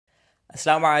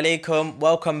Assalamu alaikum.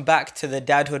 Welcome back to the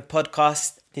Dadhood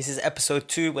podcast. This is episode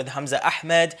 2 with Hamza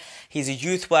Ahmed. He's a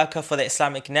youth worker for the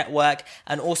Islamic Network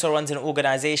and also runs an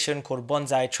organization called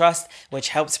Bonsai Trust, which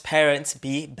helps parents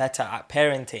be better at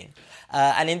parenting.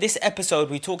 And in this episode,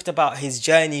 we talked about his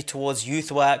journey towards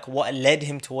youth work, what led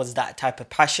him towards that type of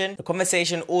passion. The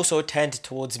conversation also turned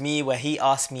towards me, where he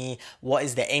asked me what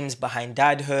is the aims behind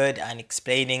dadhood and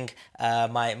explaining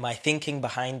my thinking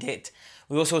behind it.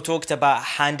 We also talked about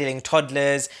handling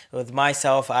toddlers. With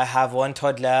myself, I have one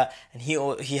toddler and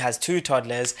he has two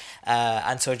toddlers.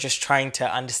 And so just trying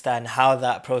to understand how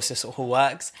that process all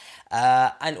works.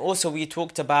 And also we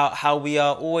talked about how we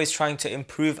are always trying to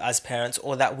improve as parents,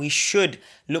 or that we should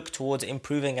look towards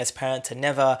improving as parents and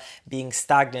never being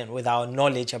stagnant with our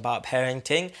knowledge about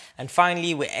parenting. And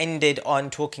finally, we ended on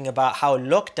talking about how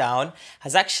lockdown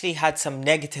has actually had some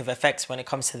negative effects when it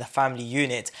comes to the family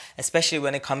unit, especially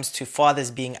when it comes to fathers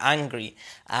being angry.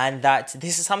 And that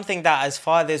this is something that as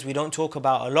fathers we don't talk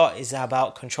about a lot, is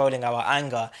about controlling our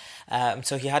anger.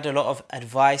 So he had a lot of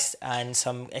advice and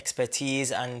some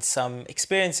expertise and some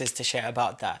experiences to share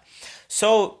about that.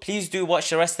 So please do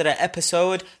watch the rest of the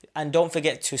episode and don't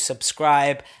forget to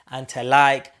subscribe and to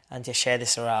like and to share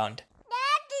this around.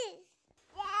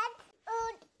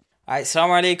 Alright,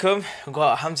 assalamu alaikum. We've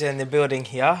got Hamza in the building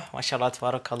here. MashaAllah,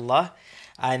 tabarakallah.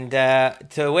 And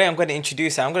the way I'm going to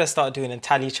introduce it, I'm going to start doing a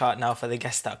tally chart now for the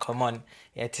guests that come on,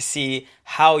 to see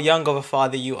how young of a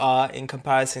father you are in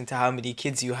comparison to how many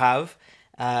kids you have.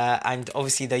 And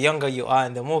obviously, the younger you are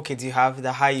and the more kids you have,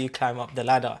 the higher you climb up the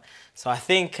ladder. So I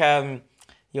think I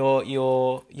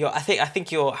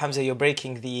think you're Hamza. You're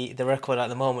breaking the record at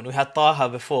the moment. We had Taha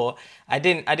before. I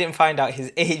didn't find out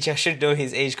his age. I should know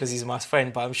his age because he's my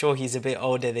friend, but I'm sure he's a bit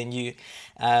older than you.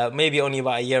 Maybe only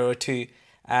about a year or two.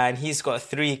 And he's got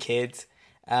 3 kids.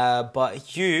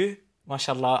 But you,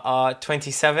 mashallah, are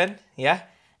 27, yeah?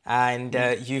 And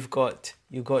you've got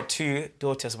 2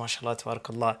 daughters, mashallah,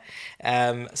 tabarakallah.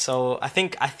 So I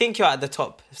think you're at the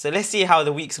top. So let's see how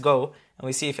the weeks go, and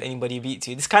we see if anybody beats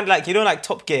you. It's kind of like, like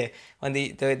Top Gear, when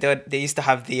they used to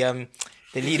have the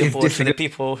leaderboard for the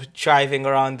people driving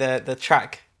around the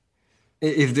track.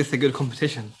 Is this a good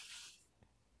competition?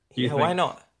 Yeah, why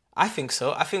not? I think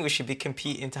so. I think we should be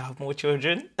competing to have more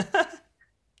children.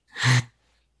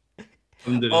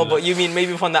 Oh, but you mean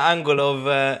maybe from the angle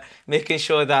of making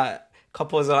sure that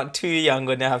couples aren't too young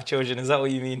when they have children? Is that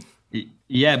what you mean?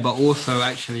 Yeah, but also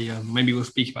actually, maybe we'll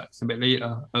speak about this a bit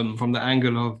later, from the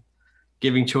angle of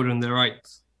giving children their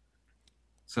rights.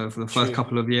 So for the first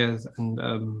couple of years, and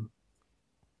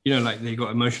like they've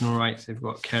got emotional rights, they've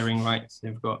got caring rights,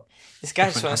 they've got... This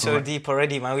guy's just went so deep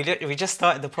already, man. We just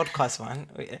started the podcast, man.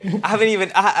 I've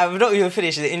not even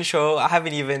finished the intro. I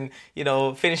haven't even,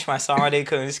 finished my Assalamu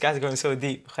alaikum. This guy's going so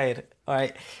deep. Khair. All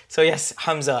right. So yes,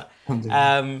 Hamza.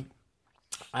 And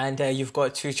you've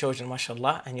got 2 children,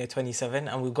 mashallah, and you're 27.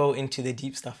 And we'll go into the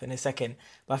deep stuff in a second.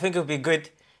 But I think it would be good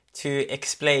to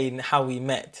explain how we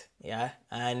met, yeah?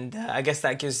 And I guess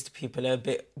that gives people a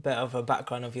bit of a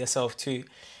background of yourself too.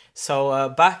 So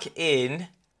back in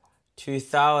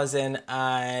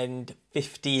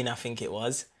 2015, I think it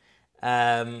was.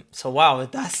 So wow,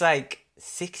 that's like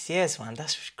 6 years, man.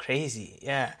 That's crazy,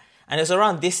 yeah. And it was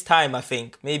around this time, I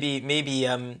think. Maybe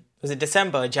was it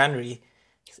December or January?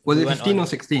 Was it 15 or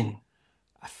 16?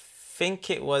 I think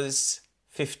it was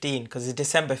 15, because it's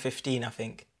December 15, I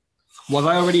think. Was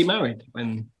I already married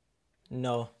when?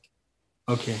 No.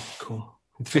 Okay, cool.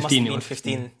 15. It was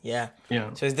 15, yeah.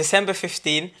 Yeah. So it's December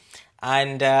 15,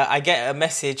 and I get a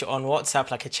message on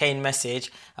WhatsApp, like a chain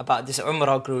message, about this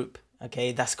Umrah group,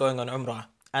 okay, that's going on Umrah.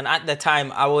 And at the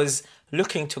time, I was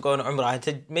looking to go on Umrah. I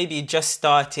had maybe just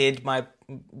started my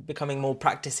becoming more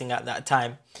practicing at that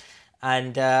time.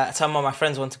 And some of my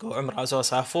friends want to go Umrah as well.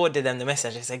 So I forwarded them the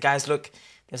message. I said, guys, look,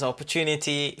 there's an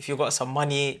opportunity. If you've got some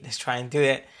money, let's try and do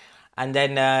it. And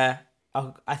then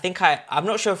I think I'm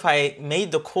not sure if I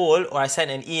made the call or I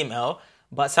sent an email,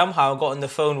 but somehow I got on the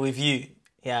phone with you,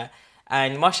 yeah.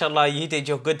 And mashallah, you did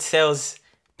your good sales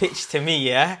pitch to me,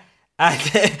 yeah.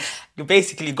 And you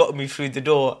basically got me through the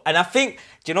door. And I think,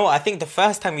 I think the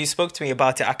first time you spoke to me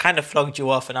about it, I kind of flogged you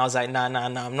off and I was like, nah,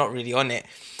 I'm not really on it.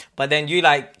 But then you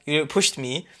pushed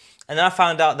me. And then I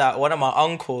found out that one of my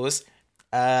uncles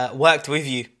worked with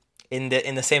you in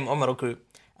the same Umrah group.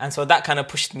 And so that kind of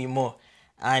pushed me more.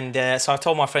 And so I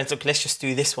told my friends, look, let's just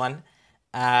do this one.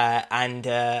 And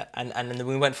then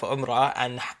we went for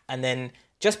Umrah. And then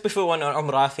just before we went on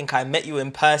Umrah, I think I met you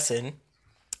in person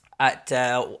at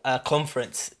a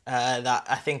conference that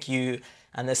I think you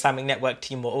and the Islamic Network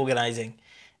team were organising.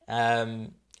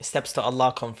 Steps to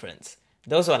Allah conference.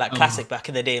 Those were like classic back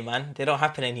in the day, man. They don't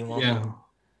happen anymore. Yeah.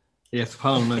 Yes,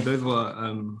 subhanAllah, those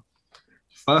were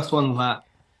first one that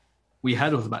we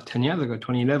had was about 10 years ago,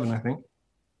 2011, I think.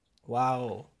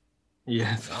 Wow.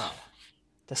 Yes. Yeah.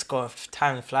 Just go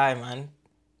time fly, man.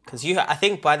 Because I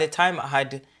think by the time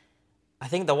I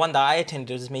think the one that I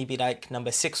attended was maybe like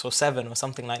number 6 or 7 or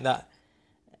something like that.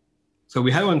 So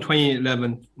we had one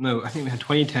 2011. No, I think we had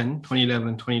 2010,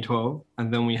 2011, 2012,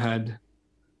 and then we had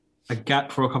a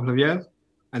gap for a couple of years,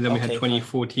 and then we had Okay,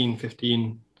 2014,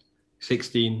 15,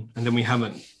 16, and then we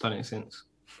haven't done it since.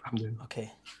 Alhamdulillah.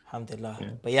 Okay, alhamdulillah. Yeah.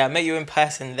 But yeah, I met you in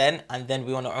person then, and then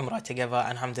we went on Umrah together,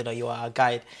 and alhamdulillah, you are our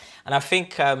guide. And I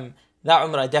think that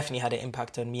Umrah definitely had an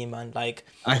impact on me, man. Like,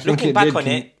 I think looking it back did. on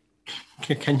it,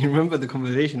 Can you remember the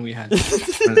conversation we had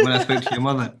when I spoke to your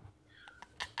mother?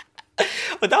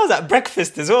 but that was at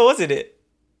breakfast as well, wasn't it?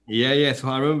 Yeah. So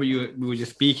I remember we were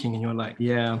just speaking, and you're like,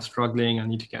 "Yeah, I'm struggling. I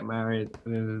need to get married."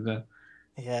 Blah, blah, blah.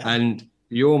 Yeah. And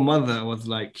your mother was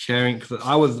like sharing, because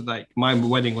I was like, my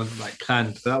wedding was like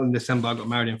planned. So that was in December. I got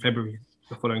married in February,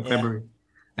 the following February.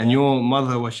 And your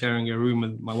mother was sharing a room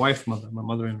with my wife's mother, my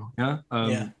mother-in-law.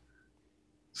 Yeah.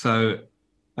 So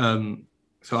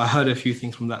I heard a few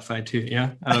things from that side too.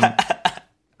 Yeah.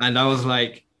 And I was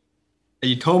like,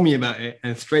 you told me about it,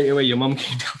 and straight away your mum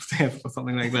came downstairs or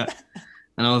something like that.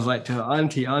 And I was like to her,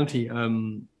 auntie,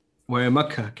 we're in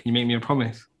Mecca. Can you make me a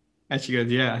promise? And she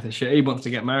goes, yeah. I said, Shaib wants to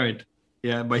get married.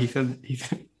 Yeah, but he said he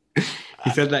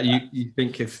said that you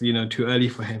think it's too early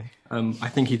for him. I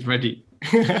think he's ready.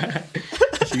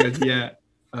 She goes, yeah.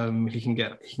 He can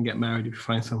get married if you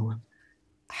find someone.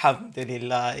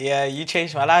 Alhamdulillah. Yeah, you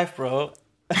changed my life, bro.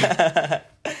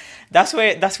 That's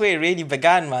where it really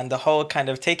began, man. The whole kind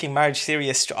of taking marriage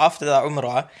serious after that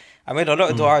Umrah. I made a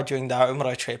lot of dua during that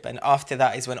Umrah trip, and after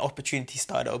that is when opportunities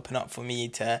started to open up for me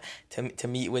to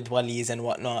meet with walis and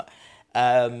whatnot.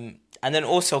 And then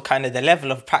also kind of the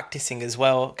level of practicing as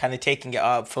well, kind of taking it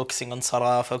up, focusing on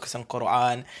Salah, focusing on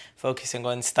Quran, focusing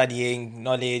on studying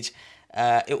knowledge.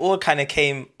 It all kind of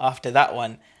came after that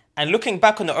one. And looking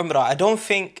back on the Umrah, I don't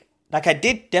think, like, I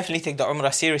did definitely take the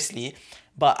Umrah seriously,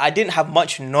 but I didn't have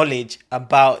much knowledge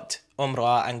about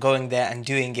Umrah and going there and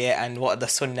doing it and what are the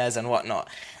sunnahs and whatnot.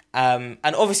 And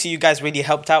obviously you guys really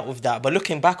helped out with that. But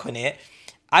looking back on it,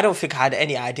 I don't think I had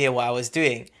any idea what I was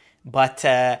doing. But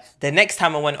the next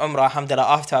time I went Umrah, alhamdulillah,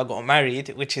 after I got married,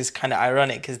 which is kind of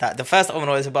ironic, because that the first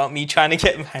Umrah was about me trying to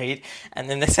get married, and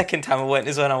then the second time I went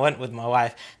is when I went with my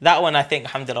wife. That one, I think,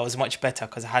 alhamdulillah, was much better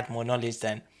because I had more knowledge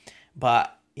then.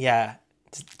 But yeah,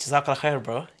 Jazakallah khair,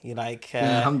 bro. You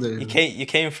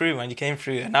came through, man. You came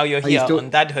through, and now you're here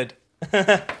on Dadhood.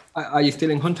 Are you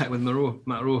still in contact with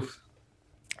Ma'roof?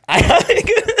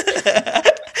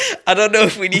 I don't know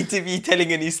if we need to be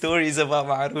telling any stories about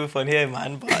Ma'roof on here,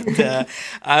 man, but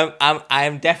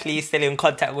I'm definitely still in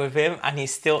contact with him, and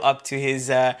he's still up to his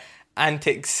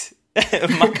antics,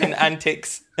 Meccan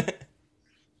antics.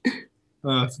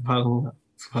 Subhanallah.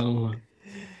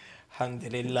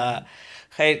 Alhamdulillah.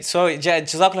 So,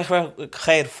 Jazakallah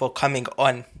khair for coming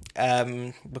on,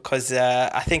 because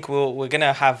I think we're going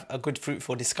to have a good,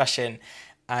 fruitful discussion.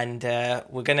 And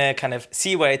we're going to kind of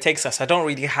see where it takes us. I don't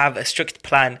really have a strict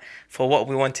plan for what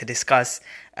we want to discuss.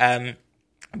 But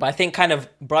I think kind of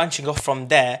branching off from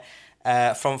there,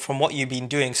 from what you've been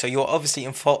doing. So you're obviously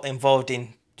involved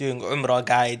in doing Umrah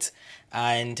guides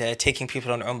and taking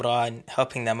people on Umrah and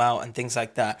helping them out and things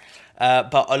like that.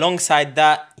 But alongside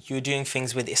that, you're doing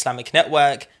things with Islamic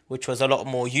Network, which was a lot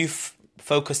more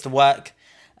youth-focused work.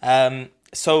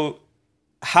 So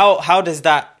how does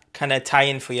that kind of tie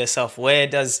in for yourself? Where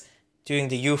does doing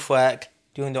the youth work,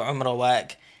 doing the Umrah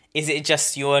work, is it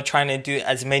just you're trying to do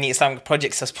as many Islamic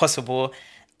projects as possible,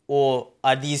 or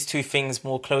are these two things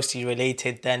more closely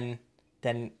related than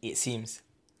it seems?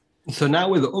 So now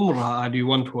with the Umrah, I do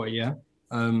one tour, yeah.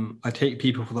 I take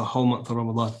people for the whole month of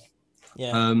Ramadan.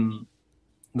 Yeah.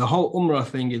 The whole Umrah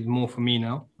thing is more for me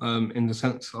now, in the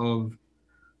sense of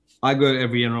I go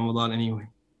every year in Ramadan anyway.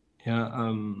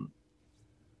 Yeah.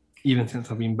 Even since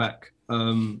I've been back,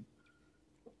 going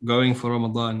for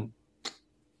Ramadan,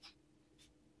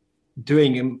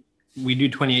 we do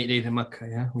 28 days in Mecca,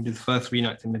 yeah? We do the first 3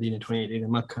 nights in Medina, 28 days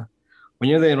in Mecca.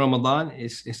 When you're there in Ramadan,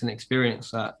 it's an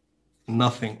experience that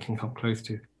nothing can come close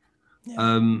to.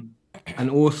 Yeah.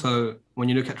 And also, when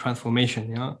you look at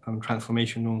transformation, yeah,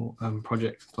 transformational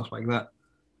projects, stuff like that,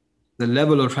 the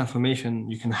level of transformation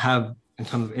you can have in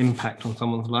terms of impact on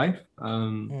someone's life,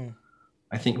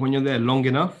 I think when you're there long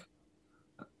enough,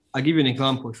 I'll give you an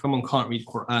example. If someone can't read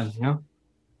Quran,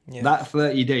 that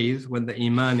 30 days when the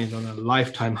Iman is on a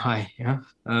lifetime high,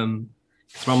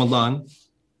 it's Ramadan,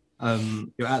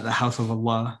 you're at the house of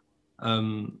Allah,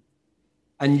 and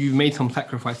you've made some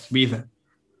sacrifice to be there.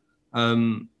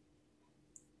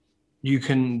 you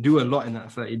can do a lot in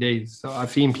that 30 days. So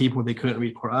I've seen people, they couldn't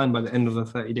read Quran. By the end of the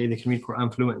 30 days, they can read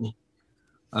Quran fluently.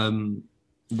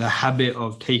 The habit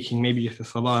of taking maybe just a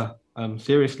salah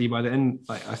seriously, by the end,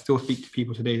 like I still speak to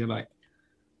people today, they're like,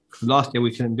 last year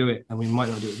we couldn't do it, and we might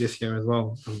not do it this year as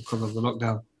well because of the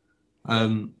lockdown.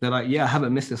 They're like, yeah, I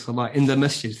haven't missed a salah in the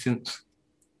masjid since,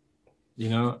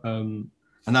 and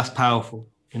that's powerful.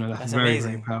 That's very,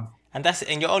 amazing. very powerful.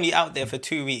 And you're only out there for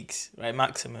 2 weeks, right?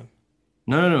 Maximum.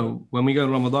 No. When we go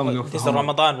to Ramadan, we go for this is the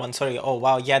Ramadan one. Sorry. Oh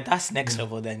wow, yeah, that's next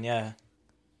level then. Yeah.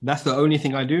 That's the only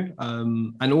thing I do.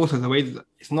 And also the way that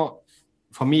it's not,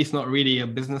 for me, it's not really a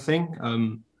business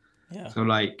thing. So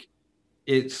like,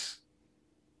 it's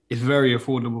very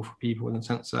affordable for people in the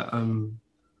sense that,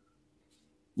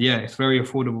 it's very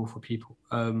affordable for people.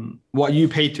 What you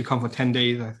paid to come for 10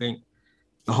 days, I think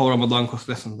the whole Ramadan costs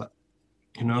less than that,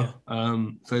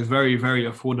 so it's very, very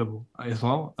affordable as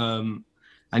well. And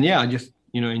I just,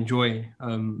 enjoy,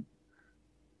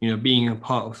 being a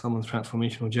part of someone's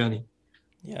transformational journey.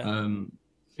 Yeah.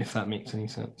 If that makes any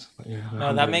sense. But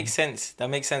no, that makes sense.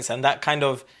 And that kind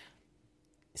of,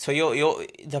 so your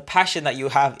the passion that you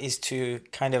have is to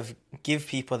kind of give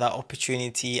people that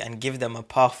opportunity and give them a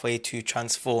pathway to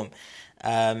transform,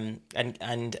 and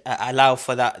allow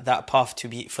for that path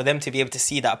for them to be able to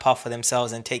see that path for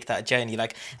themselves and take that journey.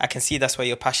 Like I can see that's where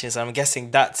your passion is. I'm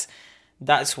guessing that's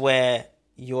where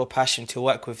your passion to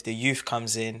work with the youth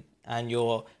comes in, and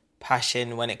your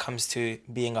passion when it comes to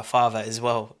being a father as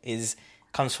well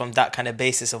comes from that kind of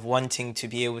basis of wanting to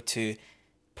be able to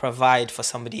provide for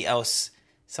somebody else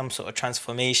some sort of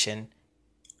transformation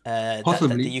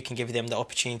that you can give them the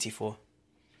opportunity for.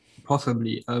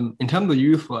 Possibly. In terms of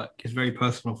youth work, it's very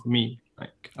personal for me.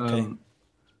 Like,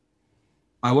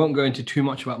 I won't go into too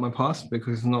much about my past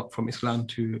because it's not from Islam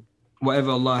to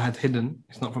whatever Allah had hidden.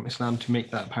 It's not from Islam to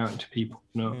make that apparent to people.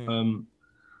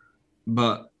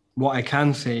 But what I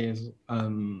can say is,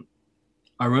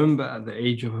 I remember at the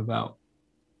age of about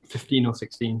 15 or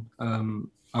 16,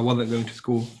 I wasn't going to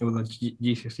school. It was a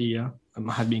GCSE year.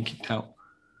 I had been kicked out.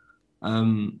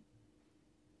 And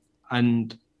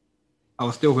I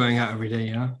was still going out every day,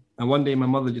 And one day my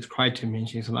mother just cried to me and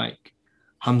she's like,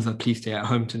 Hamza, please stay at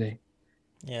home today.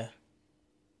 Yeah.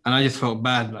 And I just felt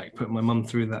bad, like putting my mum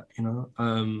through that, And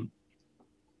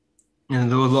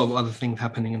there was a lot of other things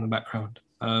happening in the background.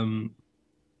 And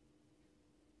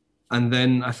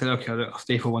then I said, okay, I'll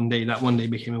stay for one day. That one day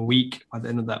became a week. By the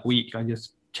end of that week, I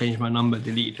just changed my number,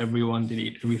 delete everyone,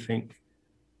 delete everything.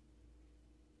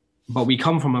 But we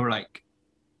come from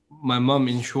my mum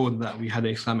ensured that we had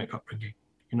an Islamic upbringing,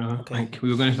 Like we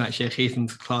were going to Sheikh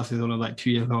Haytham's classes when I was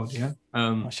 2 years old,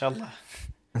 MashaAllah.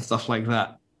 And stuff like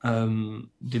that.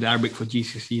 Did Arabic for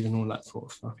GCSEs and all that sort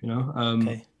of stuff,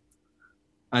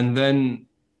 And then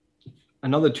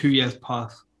another 2 years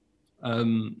passed.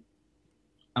 And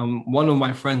one of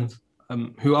my friends,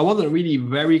 who I wasn't really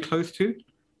very close to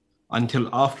until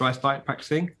after I started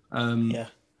practicing,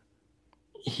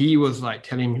 he was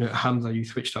telling me, Hamza, you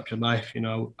switched up your life,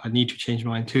 I need to change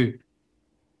mine too.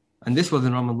 And this was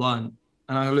in Ramadan.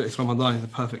 And I looked, it's Ramadan, it's a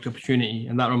perfect opportunity.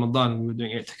 And that Ramadan, we were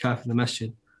doing i'tikaf in the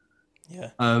masjid.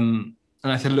 Yeah. And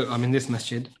I said, look, I'm in this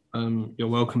masjid. You're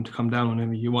welcome to come down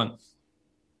whenever you want.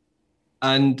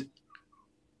 And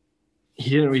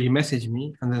he didn't really message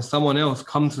me. And then someone else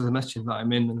comes to the masjid that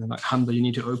I'm in and they're like, Hamza, you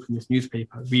need to open this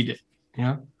newspaper, read it.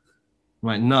 I'm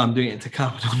like, no, I'm doing it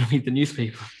i'tikaf. I don't want to read the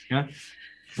newspaper. And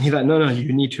he's like, no,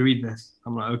 you need to read this.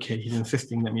 I'm like, okay, he's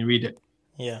insisting, let me read it.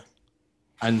 Yeah.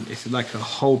 And it's like a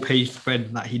whole page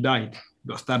spread that he died. He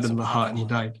got stabbed in the heart and he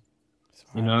died.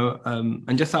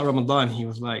 And just at Ramadan, he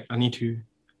was like, I need to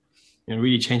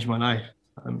really change my life.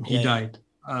 He died.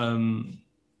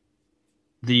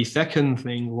 The second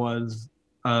thing was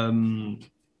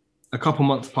a couple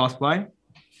months passed by,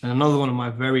 and another one of my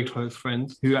very close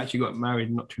friends who actually got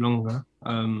married not too long ago,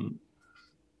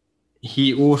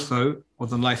 he also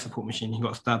was on life support machine. He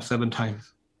got stabbed 7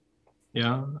 times.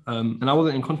 And I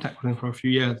wasn't in contact with him for a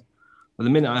few years. But the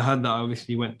minute I heard that, I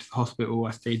obviously went to the hospital.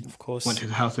 I stayed, of course, went to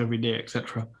his house every day,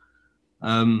 etc.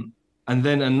 And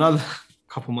then another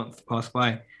couple months passed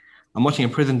by. I'm watching a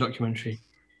prison documentary,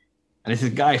 and it's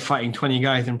this guy fighting 20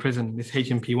 guys in prison. This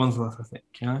HMP Wandsworth, I think.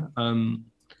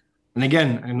 And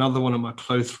again, another one of my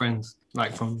close friends,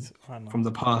 from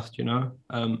the past,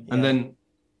 And then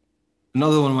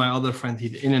another one of my other friends,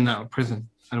 he's in and out of prison.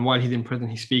 And while he's in prison,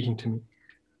 he's speaking to me.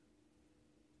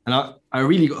 And I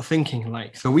really got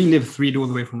thinking, so we lived 3 doors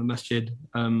away from the masjid.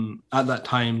 At that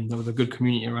time, there was a good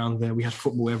community around there. We had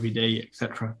football every day,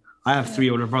 etc. I have 3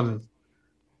 older brothers.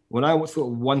 When I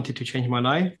sort of wanted to change my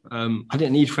life, I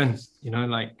didn't need friends,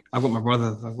 I've got my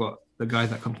brothers, I've got the guys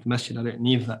that come to the masjid. I didn't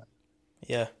need that.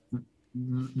 Yeah.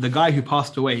 The guy who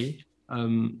passed away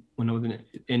when I was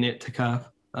in Itikaf,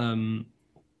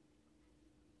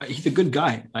 he's a good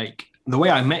guy. Like the way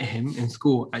I met him in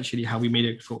school, actually, how we made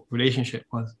a sort of relationship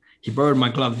was he borrowed my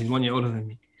gloves. He's 1 year older than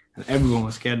me, and everyone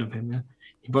was scared of him. Yeah,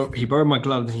 he borrowed my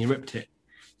gloves and he ripped it,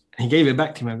 and he gave it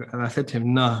back to me. And I said to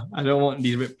him, "Nah, I don't want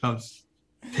these ripped gloves.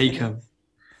 Take them."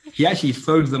 He actually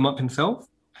sewed them up himself,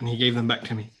 and he gave them back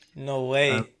to me. No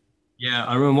way. Yeah,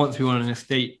 I remember once we were on an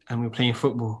estate and we were playing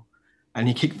football, and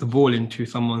he kicked the ball into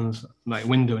someone's like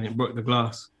window and it broke the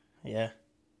glass. Yeah.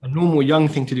 A normal young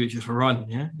thing to do is just run.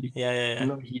 Yeah.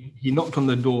 Yeah. He knocked on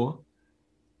the door.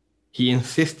 He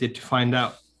insisted to find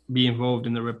out, be involved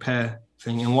in the repair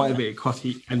thing, and whatever it cost.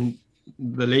 And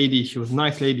the lady, she was a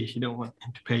nice lady. She didn't want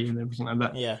him to pay and everything like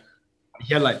that. Yeah.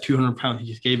 He had like £200. He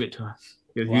just gave it to us.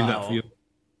 He goes, use that for you.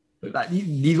 But like,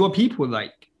 these were people,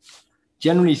 like,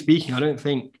 generally speaking, I don't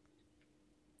think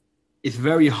it's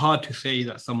very hard to say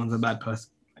that someone's a bad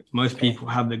person. Like, most people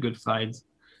have their good sides,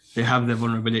 they have their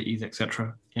vulnerabilities,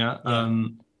 etc. Yeah.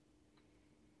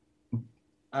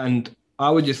 And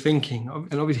I was just thinking,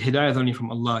 and obviously Hidayah is only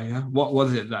from Allah. Yeah. What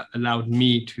was it that allowed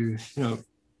me to,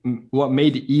 what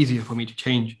made it easier for me to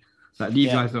change that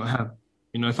these guys don't have?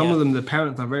 Some of them, the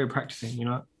parents are very practicing.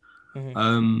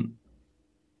 Mm-hmm.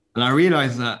 And I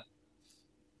realized that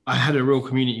I had a real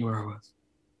community where I was.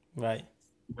 Right.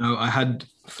 I had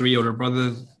 3 older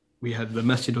brothers. We had, the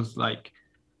masjid was like,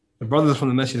 the brothers from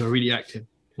the masjid were really active.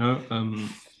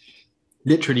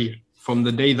 Literally from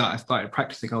the day that I started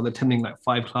practicing, I was attending like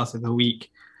 5 classes a week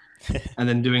and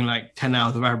then doing like 10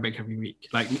 hours of Arabic every week.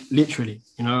 Like literally,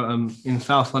 in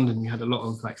South London, we had a lot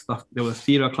of like stuff. There was a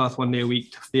Seerah class 1 day a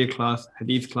week, Tafsir class,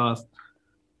 Hadith class,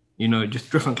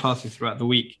 just different classes throughout the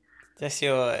week. That's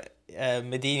your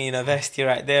Medina University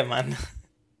right there, man.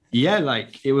 Yeah,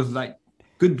 like it was like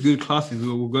good classes.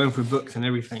 We were going through books and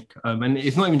everything. And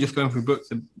it's not even just going through books.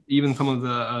 Even some of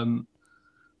the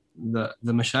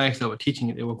mashayikh that were teaching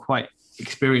it, they were quite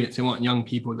experienced. They weren't young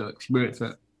people that were experienced.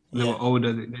 They were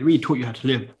older. They really taught you how to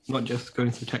live, not just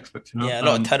going through textbooks. Yeah, a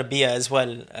lot of tarbiyah as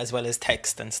well as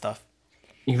text and stuff.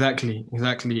 Exactly.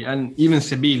 And even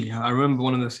Sabil, I remember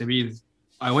one of the Sabils,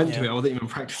 I went to it, I wasn't even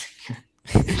practicing.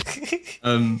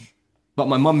 But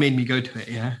my mum made me go to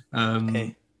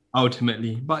it,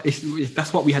 ultimately. But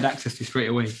that's what we had access to straight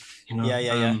away,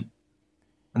 Yeah.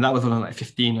 And that was when I was like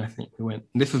 15, I think we went.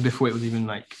 And this was before it was even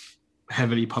like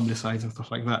heavily publicized and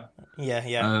stuff like that.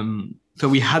 Yeah. So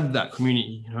we had that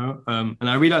community, and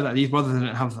I realized that these brothers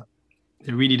didn't have that.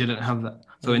 They really didn't have that.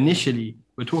 So initially,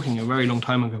 we're talking a very long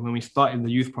time ago when we started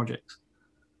the youth projects.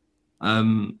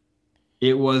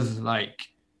 It was like.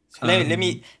 So let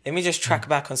me just track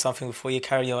back on something before you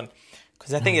carry on,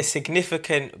 because I think a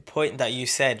significant point that you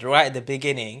said right at the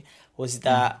beginning was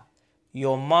that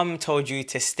your mum told you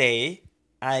to stay,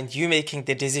 and you making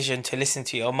the decision to listen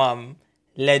to your mum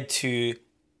led to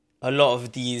a lot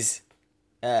of these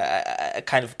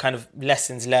kind of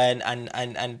lessons learned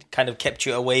and kind of kept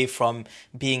you away from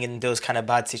being in those kind of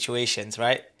bad situations,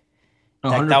 right?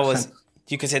 Like 100%. that was,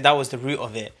 you could say that was the root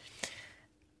of it.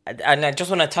 And I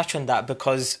just want to touch on that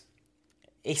because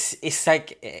it's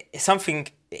like it's something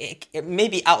it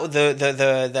maybe out of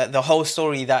the whole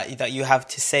story that you have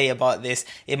to say about this.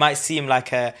 It might seem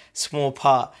like a small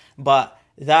part, but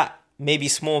that maybe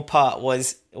small part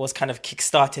was kind of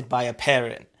kickstarted by a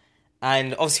parent.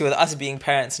 And obviously with us being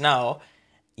parents now,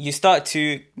 you start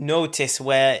to notice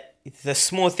where the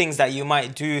small things that you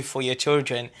might do for your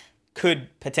children could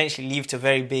potentially lead to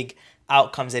very big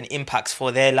outcomes and impacts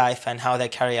for their life and how they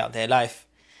carry out their life.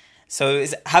 So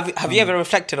have you ever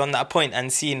reflected on that point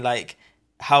and seen like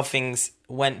how things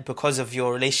went because of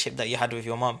your relationship that you had with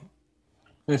your mum?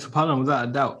 Yes, subhanAllah, without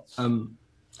a doubt. And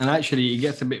actually it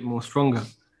gets a bit more stronger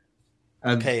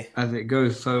as it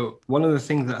goes. So one of the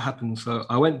things that happened, so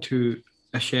I went to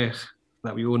a sheikh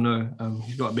that we all know.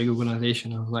 He's got a big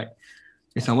organization. I was like,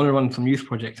 listen, I want to run some youth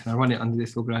projects and I run it under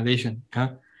this organization.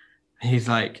 And he's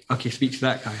like, okay, speak to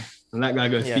that guy. And that guy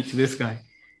goes, speak to this guy.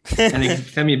 And they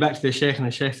send me back to the sheikh, and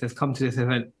the sheikh says, come to this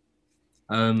event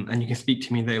and you can speak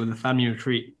to me there. It was a family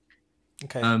retreat.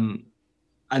 Okay.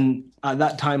 And at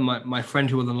that time, my friend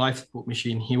who was on life support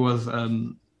machine, he was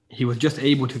just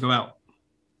able to go out.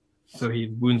 So his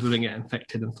wounds wouldn't get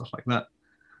infected and stuff like that.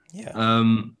 Yeah.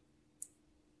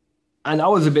 And I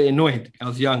was a bit annoyed. I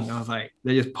was young. I was like,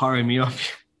 they're just powering me up.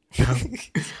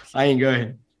 I ain't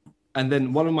going. And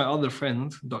then one of my other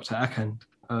friends, Dr. Akand,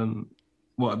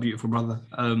 what a beautiful brother.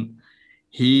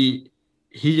 He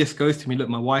just goes to me, look,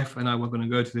 my wife and I were going to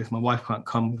go to this. My wife can't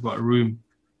come. We've got a room.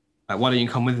 Like, why don't you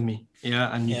come with me?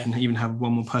 Yeah. And you can even have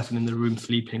one more person in the room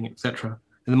sleeping, etc.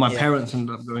 And then my parents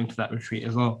ended up going to that retreat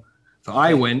as well. So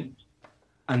I went,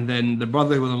 and then the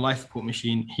brother who was on life support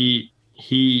machine,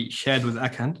 he shared with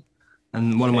Akand,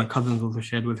 and one of my cousins also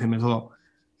shared with him as well,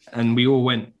 and we all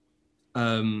went.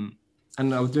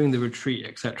 And I was doing the retreat,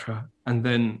 etc. And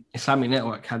then Islamic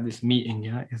Network had this meeting.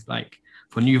 Yeah, it's like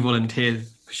for new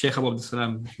volunteers. Sheikh Abu Abdul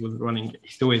Salam, he was running. He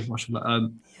still is,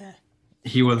 mashallah.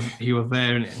 He was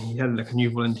there, and he had like a new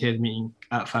volunteers meeting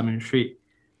at Family Retreat.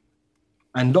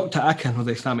 And Dr. Akan was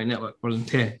the Islamic Network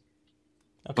volunteer.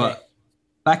 But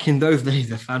back in those days,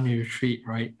 the Family Retreat,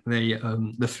 right? They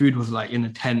the food was like in a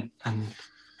tent, and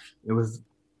it was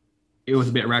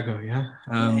a bit raggo,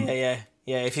 yeah.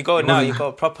 Yeah, if you go now, you got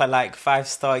a proper like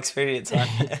 5-star experience,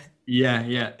 man.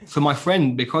 Yeah. So my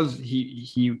friend, because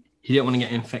he didn't want to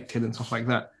get infected and stuff like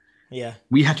that. Yeah.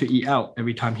 We had to eat out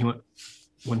every time he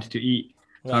wanted to eat.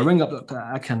 So I ring up Dr.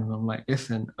 Akan and I'm like,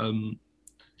 listen,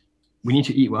 we need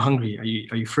to eat. We're hungry.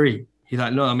 Are you free? He's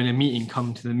like, no, I'm in a meeting.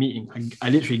 Come to the meeting. I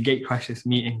literally gate crashed this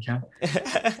meeting, yeah.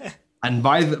 And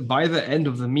by the end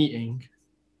of the meeting,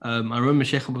 I remember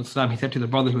Sheikh Abdul Salam, he said to the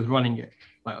brother who was running it,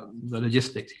 like the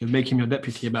logistics, he was making your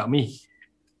deputy about me.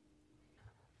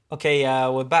 Okay,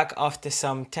 we're back after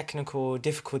some technical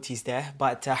difficulties there.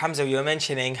 But Hamza, you were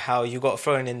mentioning how you got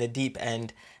thrown in the deep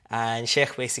end, and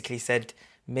Sheikh basically said,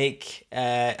 make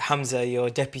Hamza your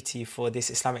deputy for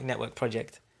this Islamic Network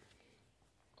project.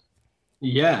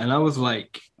 Yeah, and I was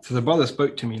like, so the brother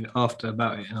spoke to me after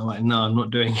about it, and I'm like, no, I'm not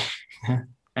doing it.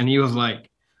 And he was like,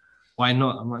 why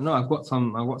not? I'm like, no, I've got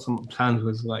some plans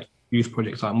with like youth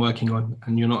projects that I'm working on,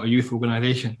 and you're not a youth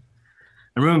organization.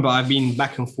 And remember, I've been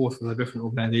back and forth with a different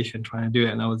organization trying to do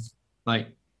it, and I was like,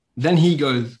 then he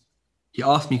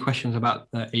asked me questions about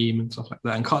the aim and stuff like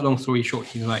that. And cut a long story short,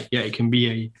 he's like, yeah, it can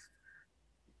be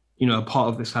a part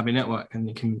of the Islamic Network, and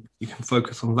you can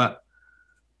focus on that.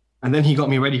 And then he got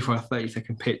me ready for a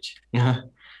 30-second pitch. Yeah.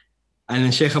 And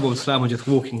then Sheikh Abu Salam was just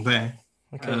walking there.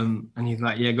 Okay. And he's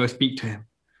like, yeah, go speak to him.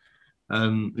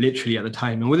 Literally at the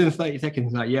time. And within 30 seconds,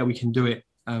 he's like, yeah, we can do it.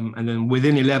 And then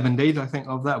within 11 days, I think,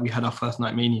 of that, we had our first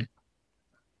Night Mania.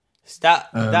 So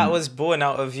that was born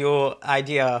out of your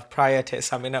idea prior to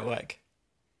Islamic Network?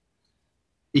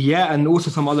 Yeah, and also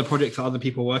some other projects that other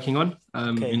people are working on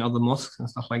in other mosques and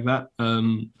stuff like that.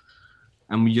 And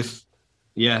we just...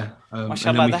 Yeah.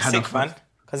 MashaAllah, that's sick, man.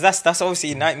 Because that's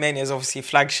obviously, Night Mania is obviously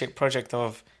flagship project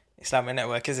of Islamic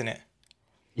Network, isn't it?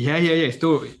 Yeah.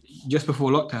 Still, just before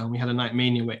lockdown, we had a Night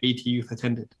Mania where 80 youth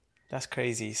attended. That's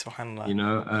crazy,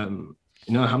 subhanAllah.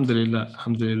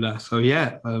 Alhamdulillah. So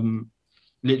yeah,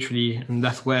 literally, and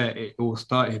that's where it all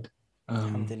started.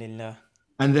 Alhamdulillah.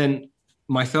 And then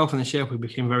myself and the Sheikh, we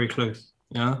became very close.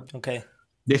 Yeah. Okay.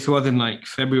 This was in like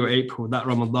February, April, that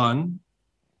Ramadan.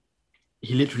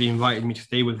 He literally invited me to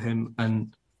stay with him,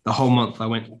 and the whole month I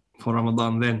went for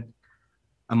Ramadan then,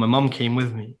 and my mum came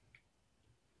with me.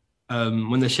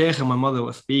 When the Sheikh and my mother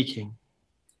were speaking,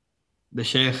 the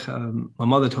Sheikh, my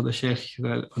mother told the Sheikh,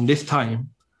 on this time,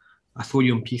 I saw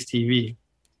you on Peace TV,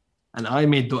 and I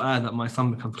made dua that my son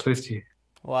becomes close to you.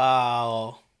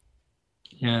 Wow.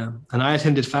 Yeah, and I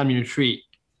attended Family Retreat.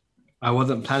 I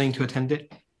wasn't planning to attend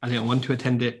it. I didn't want to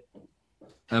attend it.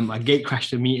 I gate crashed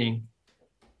the meeting.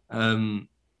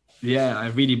 I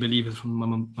really believe it's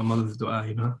from my mother's dua,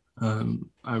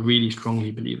 I really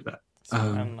strongly believe that.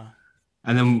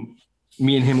 And then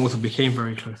me and him also became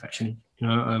very close, actually.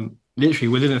 Literally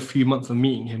within a few months of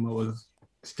meeting him, I was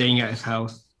staying at his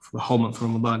house for the whole month of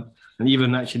Ramadan. And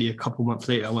even actually a couple months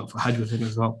later, I went for Hajj with him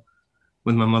as well,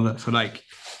 with my mother. So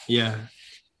yeah.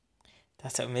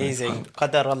 That's amazing.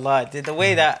 Qadar Allah. The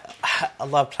way that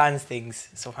Allah plans things,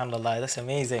 subhanAllah, that's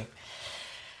amazing.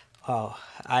 Wow.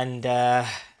 And I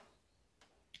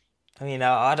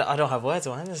don't have words,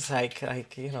 man. It's like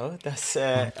that's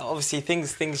obviously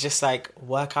things just like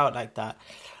work out like that.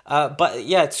 But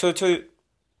yeah, so to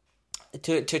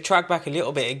track back a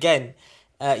little bit again,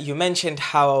 you mentioned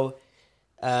how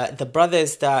the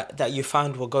brothers that you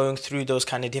found were going through those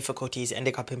kind of difficulties,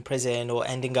 ending up in prison or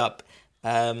ending up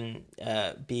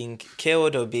being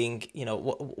killed or being,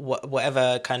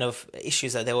 whatever kind of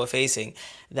issues that they were facing,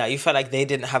 that you felt like they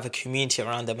didn't have a community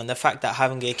around them. And the fact that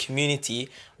having a community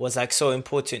was like so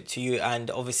important to you and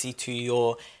obviously to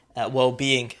your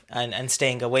well-being and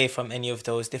staying away from any of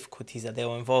those difficulties that they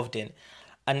were involved in.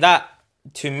 And that,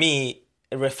 to me,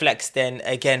 reflects then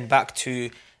again back to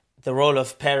the role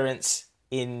of parents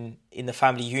in the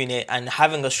family unit, and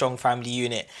having a strong family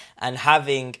unit, and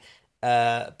having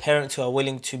parents who are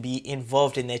willing to be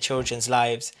involved in their children's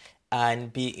lives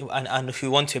and who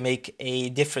want to make a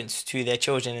difference to their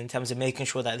children in terms of making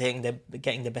sure that they're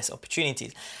getting the best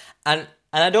opportunities. And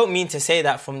I don't mean to say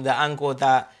that from the angle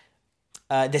that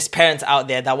there's parents out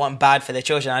there that want bad for their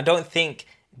children. I don't think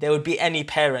there would be any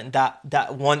parent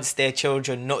that wants their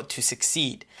children not to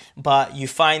succeed. But you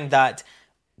find that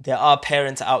there are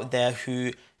parents out there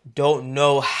who don't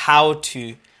know how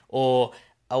to or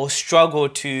struggle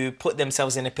to put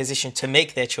themselves in a position to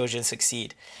make their children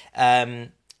succeed.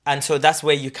 And so that's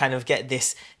where you kind of get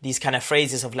these kind of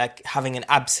phrases of like having an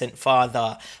absent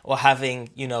father, or having,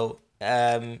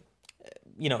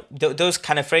 those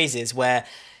kind of phrases where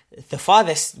the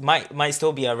father might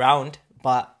still be around,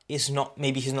 but he's not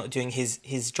doing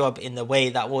his job in the way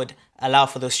that would allow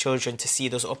for those children to see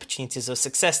those opportunities of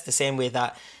success the same way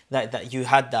that you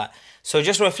had that. So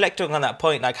just reflecting on that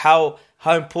point, like how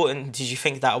important did you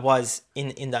think that was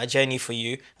in that journey for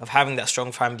you of having that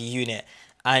strong family unit?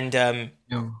 And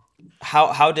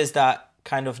how does that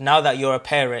kind of, now that you're a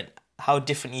parent, how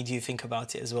differently do you think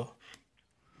about it as well?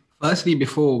 Firstly,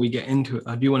 before we get into it,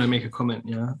 I do want to make a comment.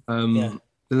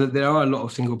 There are a lot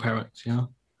of single parents,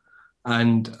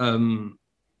 and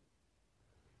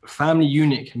family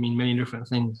unit can mean many different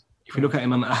things. If you look at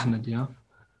Imam Ahmed,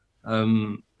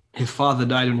 his father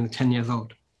died when he was 10 years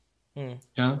old.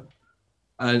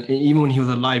 And even when he was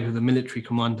alive, he was a military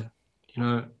commander.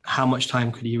 How much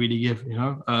time could he really give?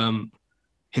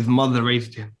 His mother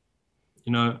raised him.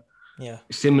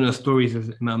 Similar stories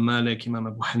with Imam Malik, Imam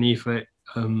Abu Hanifa,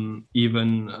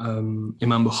 even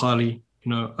Imam Bukhari.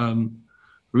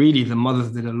 Really, the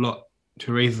mothers did a lot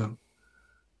to raise them.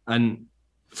 And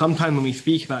sometimes when we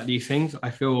speak about these things, I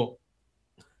feel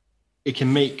it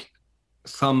can make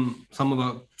some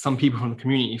people from the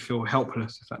community feel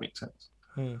helpless, if that makes sense.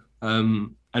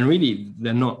 And really,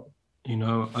 they're not.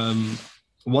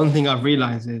 One thing I've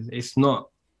realized is it's not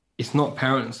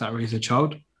parents that raise a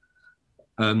child.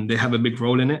 They have a big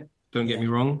role in it. Don't get me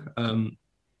wrong.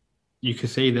 You could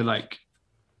say they're like,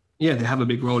 they have a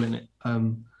big role in it.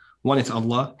 One is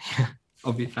Allah,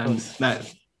 obviously, and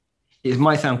that it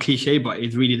might sound cliche, but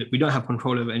it's really that we don't have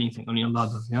control over anything. Only Allah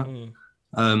does.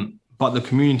 But the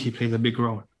community plays a big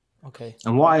role. Okay.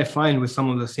 And what I find with some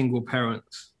of the single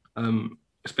parents,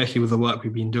 especially with the work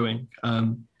we've been doing,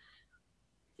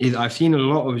 is I've seen a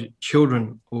lot of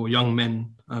children or young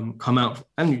men come out,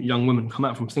 and young women come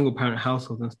out from single parent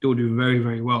households and still do very,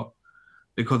 very well,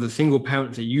 because the single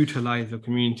parents, they utilize the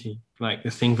community, like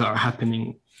the things that are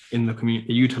happening in the community,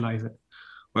 they utilize it.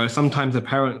 Whereas sometimes the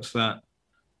parents that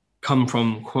come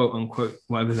from quote unquote,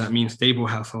 whatever that means, stable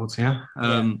households,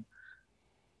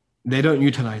 they don't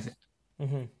utilize it.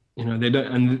 They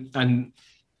don't, and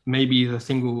maybe the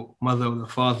single mother or the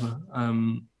father,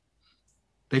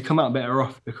 they come out better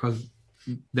off because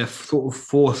they're sort of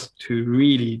forced to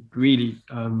really, really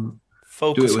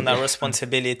focus on that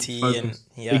responsibility.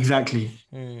 Exactly.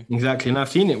 And I've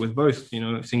seen it with both,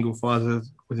 single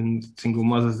fathers, within single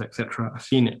mothers, etc. I've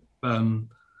seen it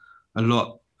a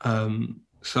lot.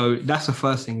 So that's the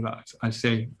first thing that I'd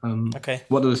say. Okay.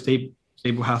 What does a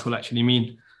stable household actually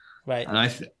mean? Right.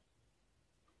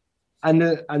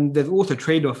 And there's also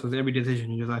trade-offs with every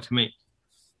decision you decide to make.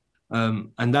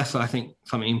 And that's, I think,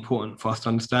 something important for us to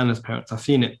understand as parents. I've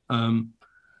seen it.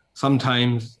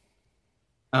 Sometimes,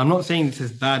 and I'm not saying this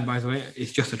is bad, by the way,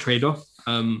 it's just a trade-off.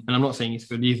 And I'm not saying it's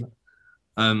good either.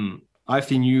 I've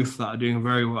seen youth that are doing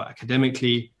very well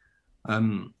academically.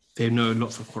 They know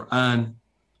lots of Quran.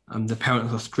 The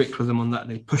parents are strict with them on that.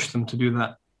 They push them to do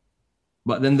that.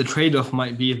 But then the trade-off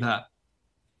might be that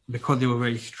because they were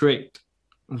very strict,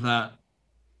 that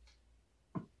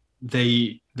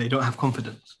they don't have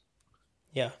confidence.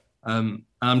 And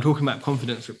I'm talking about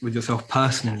confidence with yourself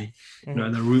personally,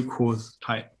 the root cause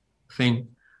type thing.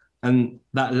 And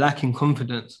that lacking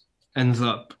confidence ends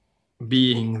up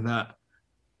being that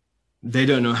they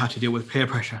don't know how to deal with peer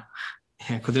pressure.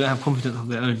 Because they don't have confidence of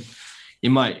their own. It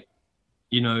might,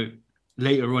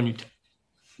 later on,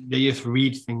 they just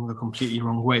read things the completely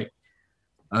wrong way.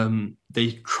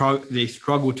 They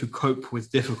struggle to cope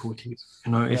with difficulties.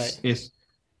 It's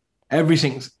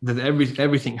everything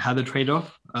had a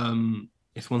trade-off.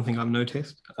 It's one thing I've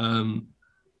noticed.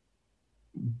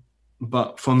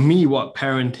 But for me, what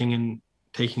parenting and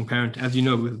taking parenting, as you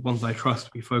know, with Bonsai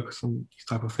Trust, we focus on these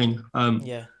type of things. Would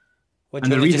you want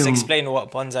to just explain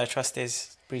what Bonsai Trust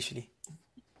is briefly?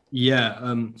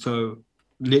 So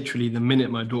literally the minute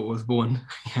my daughter was born,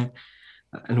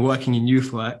 and working in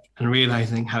youth work and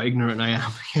realizing how ignorant I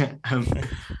am,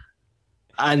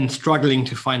 and struggling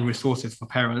to find resources for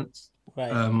parents,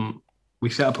 we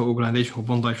set up an organization called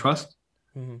Bonsai Trust.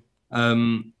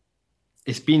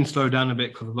 It's been slowed down a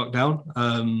bit because of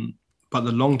lockdown, but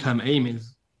the long-term aim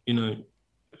is,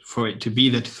 for it to be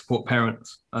there to support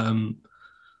parents,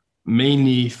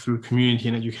 mainly through community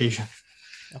and education.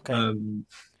 Okay.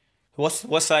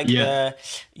 What's like Yeah. the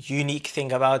unique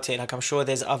thing about it? Like I'm sure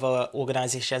there's other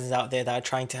organizations out there that are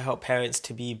trying to help parents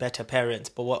to be better parents,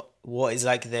 but what is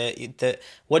like the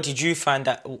what did you find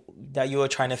that you were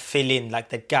trying to fill in, like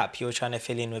the gap you were trying to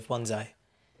fill in with Bonsai?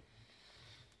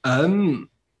 Um,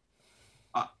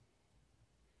 uh,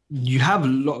 you have a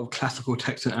lot of classical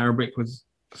text in Arabic with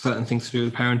certain things to do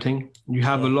with parenting. You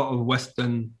have a Yeah. lot of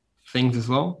Western things as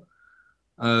well.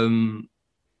 Um,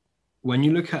 when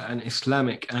you look at an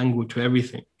Islamic angle to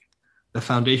everything, the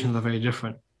foundations are very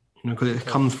different, because it Okay.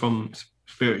 comes from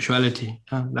spirituality.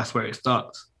 That's where it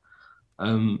starts.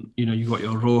 You got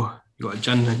your Ruh, you got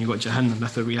Jannah, you got Jahannam.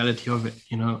 That's the reality of it.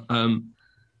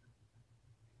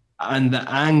 And the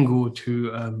angle to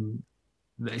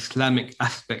the Islamic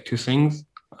aspect to things,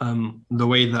 the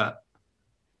way that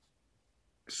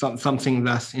something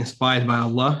that's inspired by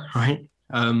Allah, right?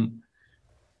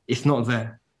 It's not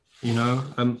there.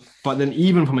 But then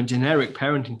even from a generic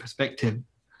parenting perspective,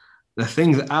 the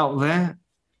things out there,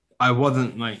 I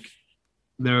wasn't like,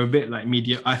 they're a bit like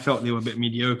mediocre. I felt they were a bit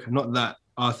mediocre. Not that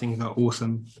our things are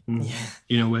awesome.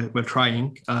 Yeah. We're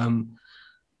trying.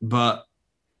 But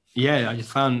yeah, I just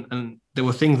found, and there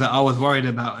were things that I was worried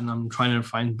about, and I'm trying to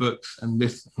find books and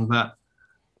this and that.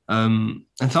 And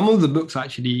some of the books are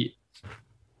actually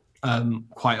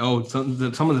quite old. Some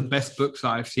of the best books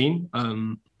that I've seen,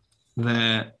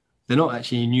 they're not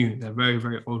actually new. They're very,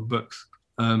 very old books.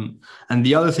 And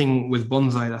the other thing with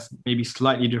Bonsai that's maybe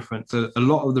slightly different. So a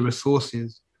lot of the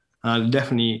resources,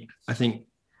 definitely, I think,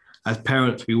 as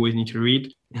parents, we always need to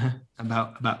read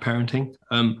about parenting.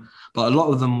 But a lot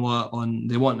of them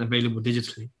they weren't available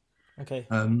digitally. Okay.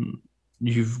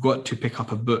 You've got to pick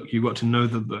up a book. You've got to know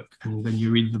the book, and then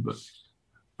you read the book.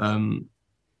 And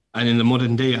in the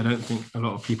modern day, I don't think a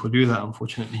lot of people do that,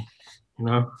 unfortunately.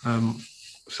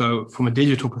 So from a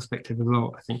digital perspective as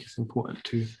well, I think it's important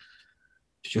to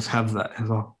just have that as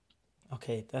well.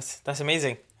 Okay, that's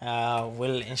amazing.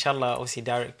 We'll inshallah obviously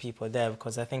direct people there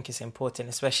because I think it's important,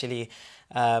 especially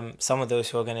some of those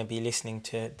who are going to be listening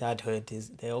to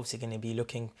Dadhood they're obviously going to be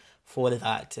looking for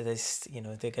that.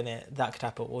 They're gonna, that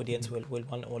type of audience will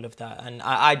want all of that, and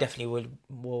I definitely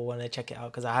will want to check it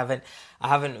out because I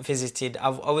haven't visited.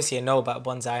 I've obviously know about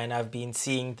Bonsai and I've been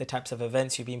seeing the types of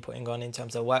events you've been putting on in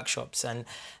terms of workshops and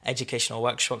educational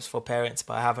workshops for parents,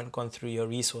 but I haven't gone through your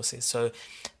resources, so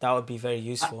that would be very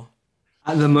useful.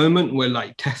 At the moment, we're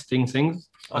like testing things.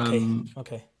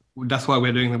 Okay. That's why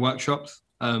we're doing the workshops.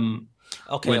 Okay,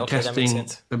 We're that makes testing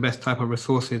sense. the best type of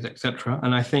resources, etc.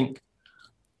 And I think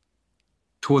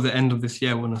toward the end of this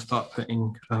year, we're going to start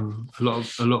putting a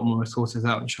lot more resources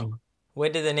out, inshallah. Where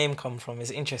did the name come from?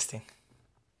 It's interesting.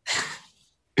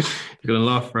 You're gonna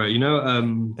laugh, bro. Did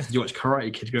you watch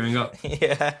Karate Kid growing up?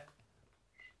 Yeah.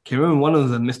 Can you remember one of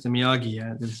them, Mr. Miyagi?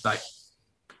 Yeah, there's like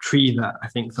tree that I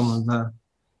think some of the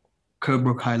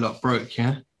Cobra Kai lot broke.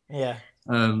 Yeah. Yeah.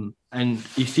 And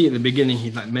you see at the beginning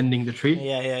he's like mending the tree,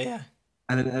 Yeah.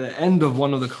 and then at the end of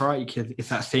one of the Karate Kids, it's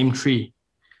that same tree,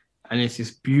 and it's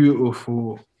this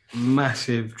beautiful,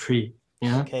 massive tree.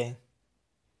 Yeah. Okay.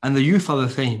 And the youth are the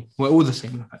same. We're all the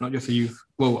same, in fact, not just the youth.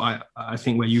 Well, I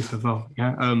think we're youth as well.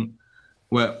 Yeah.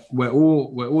 We're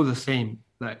all the same.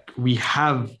 Like we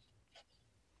have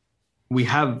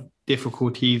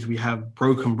difficulties, we have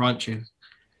broken branches.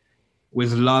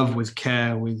 With love, with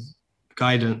care, with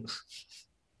guidance,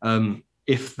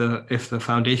 if the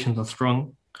foundations are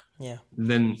strong, Yeah.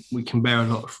 then we can bear a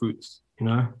lot of fruits.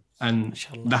 And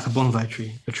Mashallah. that's a bonsai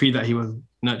tree. The tree that he was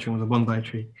nurturing was a bonsai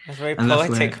tree. That's very And that's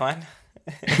poetic, man.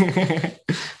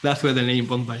 That's where the name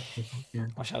bonsai came from. Yeah.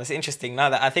 Mashallah, it's interesting. Now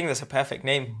that I think that's a perfect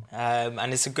name,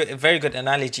 and it's a very good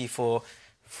analogy for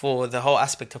the whole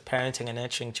aspect of parenting and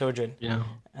nurturing children. Yeah.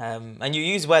 And you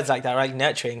use words like that, right?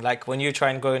 Nurturing, like when you try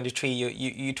and grow in the tree,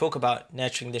 you talk about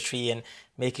nurturing the tree and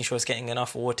making sure it's getting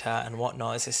enough water and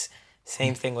whatnot. It's the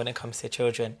same thing when it comes to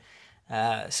children.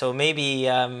 So maybe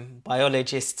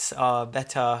biologists are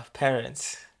better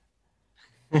parents.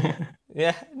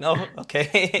 Yeah, no,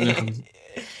 okay.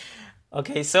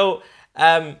 Okay, so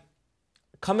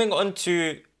coming on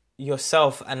to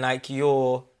yourself and like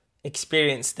your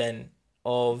experience then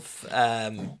of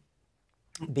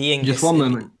being Just this. one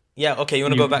moment. Yeah, okay, you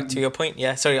want to go back to your point?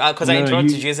 Yeah, sorry, because I No,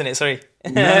 interrupted you, isn't it? Sorry.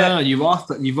 No, you've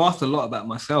asked a lot about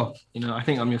myself. I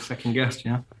think I'm your second guest.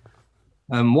 Yeah.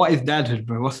 What is dadhood,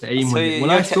 bro? What's the aim So of it? When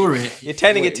I saw it, you're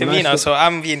turning it to when me I now, saw- so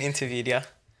I'm being interviewed, yeah?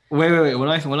 Wait. When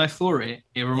I saw it,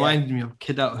 it reminded me of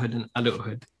kidulthood and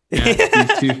adulthood. Yeah,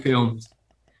 these two films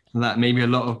that maybe a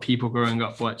lot of people growing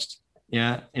up watched.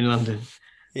 Yeah, in London.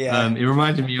 Yeah. It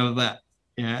reminded me of that.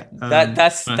 Yeah.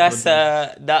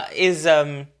 That is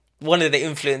one of the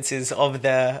influences of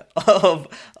the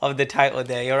of the title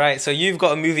there. You're right. So you've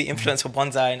got a movie influence for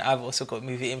Bonsai, and I've also got a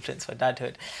movie influence for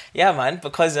Dadhood. Yeah, man.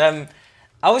 Because I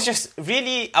was just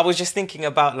thinking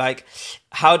about like,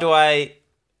 how do I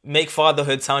make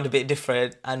fatherhood sound a bit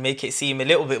different and make it seem a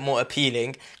little bit more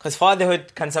appealing? Because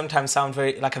fatherhood can sometimes sound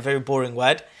like a very boring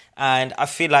word, and I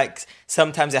feel like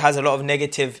sometimes it has a lot of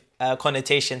negative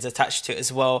connotations attached to it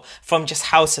as well, from just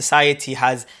how society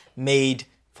has made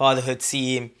fatherhood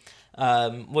seem,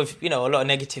 with a lot of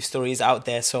negative stories out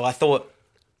there. So I thought,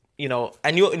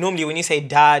 and normally when you say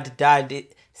dad,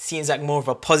 it seems like more of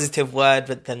a positive word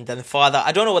than father.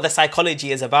 I don't know what the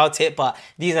psychology is about it, but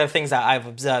these are things that I've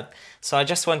observed. So I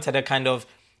just wanted to kind of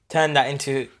turn that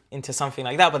into something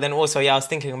like that. But then also, I was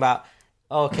thinking about,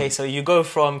 okay, so you go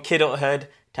from kidulthood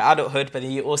to adulthood, but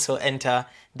then you also enter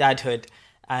dadhood.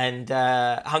 And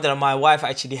alhamdulillah, my wife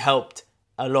actually helped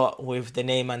a lot with the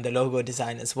name and the logo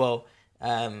design as well.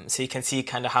 So you can see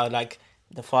kind of how like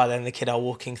the father and the kid are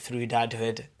walking through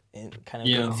dadhood and kind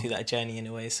of going through that journey in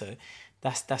a way. So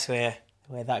that's where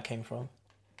that came from.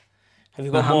 Have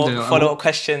you got more follow-up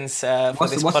questions for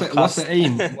this podcast? What's the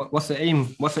aim? What's the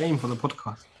aim? What's the aim for the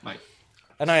podcast? Like,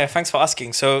 thanks for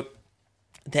asking. So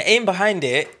the aim behind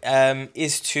it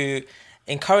is to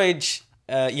encourage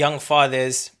young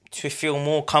fathers to feel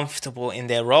more comfortable in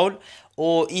their role,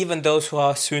 or even those who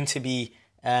are soon to be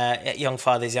young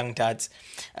fathers, young dads.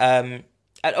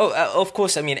 Of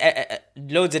course, I mean,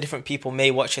 loads of different people may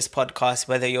watch this podcast,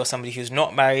 whether you're somebody who's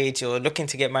not married, you're looking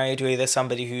to get married, or either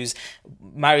somebody who's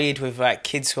married with like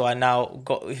kids who are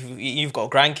you've got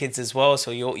grandkids as well,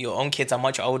 so your own kids are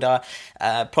much older,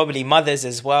 probably mothers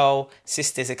as well,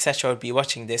 sisters, etc. would be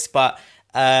watching this. But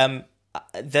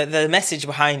the message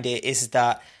behind it is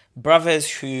that brothers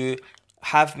who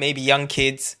have maybe young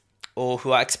kids or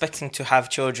who are expecting to have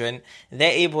children,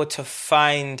 they're able to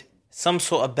find some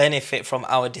sort of benefit from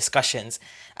our discussions.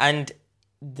 And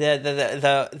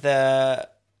the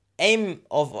aim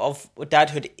of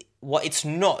dadhood, what's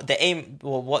not the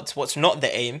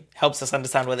aim helps us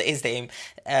understand what is the aim.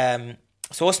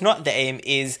 So what's not the aim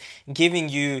is giving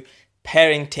you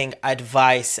parenting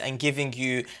advice and giving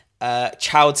you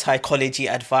child psychology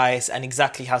advice and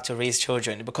exactly how to raise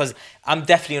children, because I'm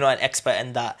definitely not an expert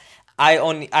in that.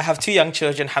 I have two young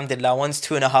children, alhamdulillah. One's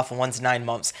 2.5 and one's 9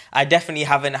 months. I definitely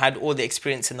haven't had all the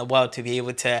experience in the world to be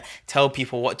able to tell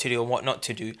people what to do and what not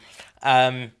to do.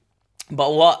 But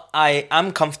what I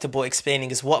am comfortable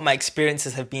explaining is what my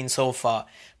experiences have been so far.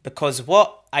 Because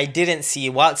what I didn't see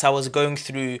whilst I was going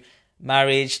through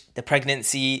marriage, the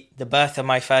pregnancy, the birth of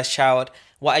my first child,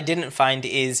 what I didn't find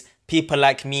is people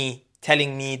like me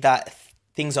telling me that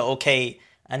things are okay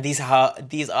and these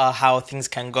are how things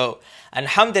can go. And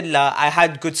alhamdulillah, I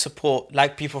had good support,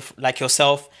 like people like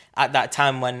yourself at that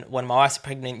time when my wife was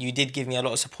pregnant. You did give me a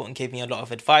lot of support and gave me a lot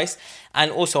of advice,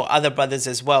 and also other brothers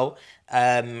as well.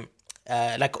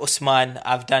 Like Usman,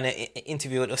 I've done an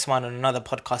interview with Usman on another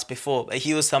podcast before, but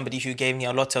he was somebody who gave me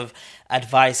a lot of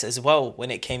advice as well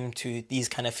when it came to these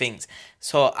kind of things.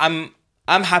 So I'm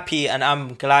happy and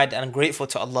I'm glad and grateful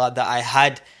to Allah that I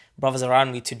had brothers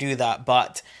around me to do that.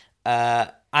 But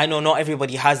I know not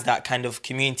everybody has that kind of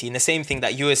community. And the same thing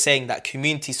that you were saying, that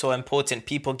community is so important.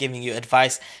 People giving you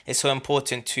advice is so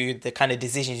important to the kind of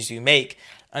decisions you make.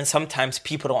 And sometimes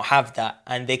people don't have that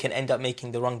and they can end up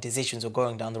making the wrong decisions or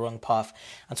going down the wrong path.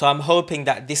 And so I'm hoping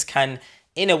that this can,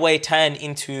 in a way, turn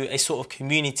into a sort of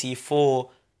community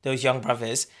for those young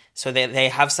brothers so that they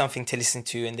have something to listen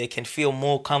to and they can feel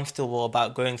more comfortable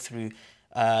about going through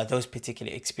those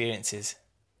particular experiences.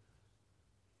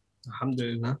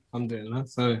 Alhamdulillah.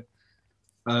 So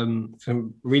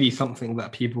really something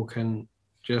that people can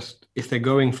just, if they're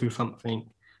going through something,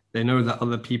 they know that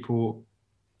other people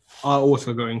are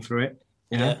also going through it,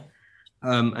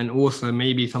 and also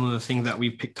maybe some of the things that we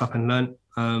picked up and learned,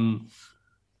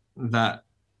 that,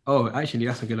 actually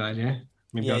that's a good idea.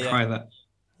 Maybe I'll try that.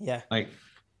 Yeah. Like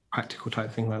practical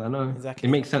type thing like that. No, exactly.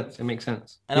 It makes sense.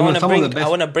 And I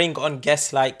want to bring on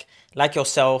guests like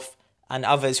yourself and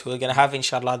others who are going to have,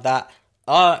 inshallah, that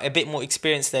are a bit more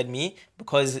experienced than me,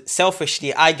 because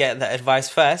selfishly I get the advice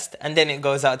first and then it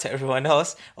goes out to everyone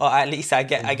else, or at least I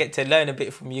get to learn a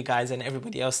bit from you guys and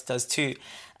everybody else does too.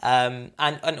 And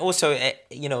also,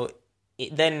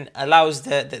 it then allows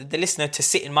the listener to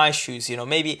sit in my shoes.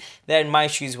 Maybe they're in my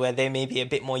shoes where they may be a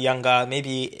bit more younger,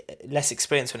 maybe less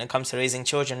experienced when it comes to raising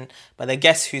children, but the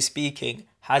guest who's speaking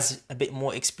has a bit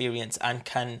more experience and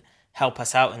can help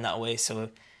us out in that way. So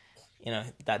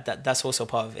that's also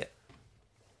part of it.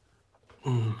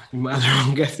 You might have the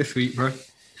wrong guest this week, bro.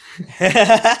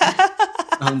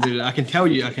 Alhamdulillah.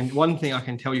 One thing I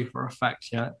can tell you for a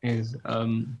fact, is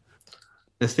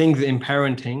there's things in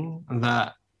parenting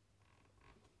that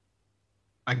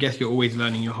I guess you're always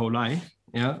learning your whole life.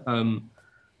 Yeah.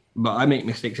 But I make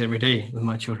mistakes every day with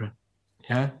my children.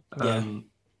 Yeah. Yeah.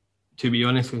 To be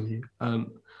honest with you, I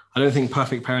don't think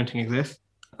perfect parenting exists.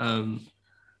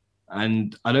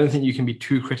 And I don't think you can be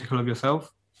too critical of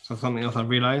yourself. So something else I've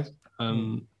realized,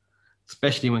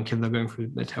 especially when kids are going through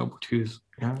their terrible twos.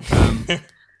 Yeah.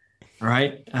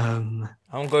 Right.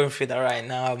 I'm going through that right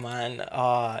now, man.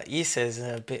 Issa's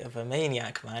a bit of a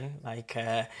maniac, man. Like,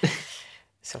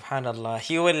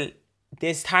 subhanallah.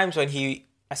 There's times when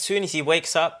as soon as he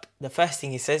wakes up, the first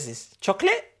thing he says is,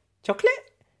 chocolate,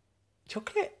 chocolate,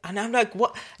 chocolate. And I'm like,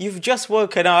 what? You've just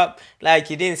woken up. Like,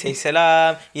 you didn't say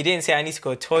salam. You didn't say I need to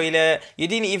go to the toilet. You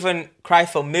didn't even cry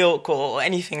for milk or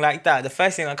anything like that. The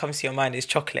first thing that comes to your mind is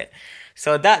chocolate.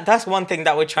 So that's one thing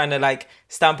that we're trying to like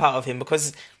stamp out of him,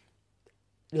 because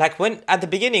like at the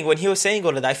beginning when he was saying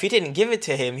all of that, if you didn't give it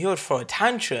to him, he would throw a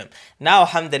tantrum. Now,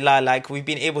 alhamdulillah, like we've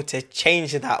been able to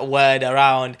change that word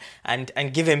around and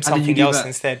give him something else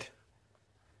instead.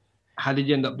 How did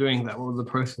you end up doing that? What was the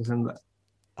process in that?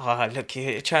 Oh, look,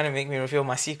 you're trying to make me reveal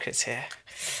my secrets here.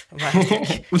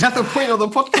 Was that the point of the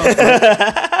podcast?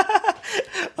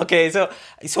 Okay, so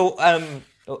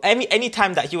any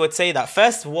time that he would say that,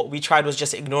 first what we tried was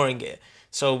just ignoring it.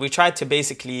 So we tried to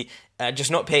basically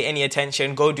just not pay any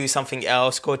attention, go do something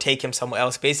else, go take him somewhere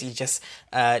else, basically just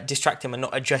distract him and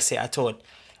not address it at all.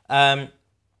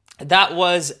 That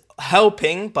was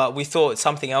helping, but we thought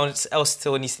something else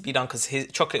still needs to be done because his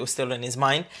chocolate was still in his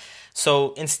mind.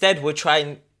 So instead, we're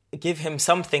trying to give him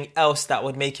something else that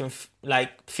would make him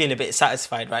feel a bit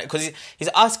satisfied, right? Because he's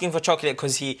asking for chocolate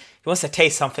because he wants to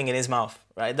taste something in his mouth,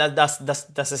 right? That's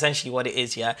essentially what it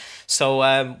is, yeah.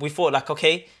 So we thought like,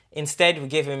 okay, instead we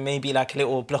give him maybe like a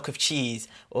little block of cheese,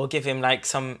 or give him like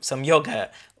some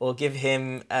yogurt, or give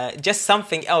him just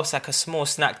something else, like a small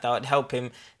snack that would help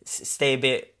him stay a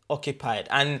bit occupied.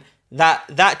 And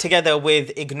that together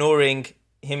with ignoring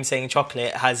him saying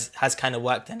chocolate has kind of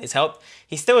worked and it's helped.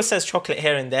 He still says chocolate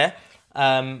here and there,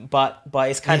 but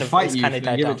it's kind of died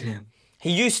down.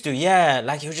 He used to, yeah.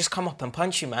 Like he'll just come up and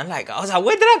punch you, man. Like I was like,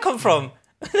 where did that come from?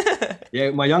 Yeah,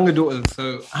 my younger daughter.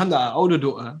 So our older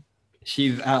daughter,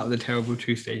 she's out of the terrible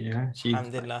two stage. Yeah, she's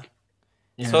alhamdulillah.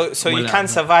 Yeah, so you can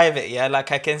survive it. Yeah,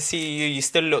 like I can see you. You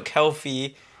still look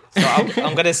healthy. So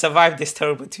I'm gonna survive this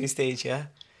terrible two stage. Yeah.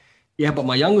 Yeah, but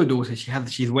my younger daughter,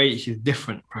 she's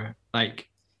different, bro. Like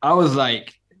I was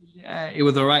like, yeah, it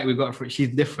was all right. We got through it. She's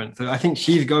different. So I think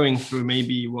she's going through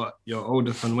maybe what your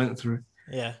older son went through.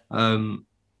 Yeah.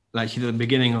 Like she's at the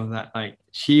beginning of that. Like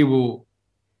she will,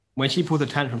 when she pulls a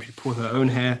tantrum, she pulls her own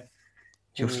hair.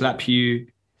 She'll slap you,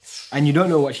 and you don't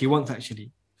know what she wants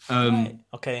actually. Right.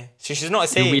 Okay. So she's not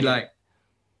saying. She'll be like,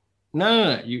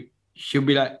 no. She'll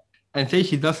be like, and say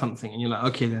she does something, and you're like,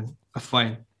 okay, then that's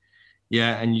fine.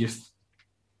 Yeah, and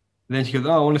then she goes,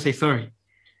 oh, I want to say sorry.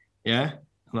 Yeah.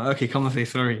 I'm like, okay, come and say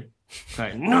sorry.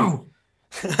 Like, no.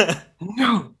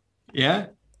 No. Yeah.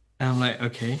 And I'm like,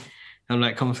 okay. And I'm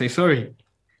like, come and say sorry.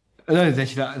 And then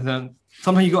she's like,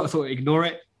 sometimes you got to sort of ignore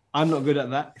it. I'm not good at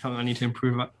that. It's something I need to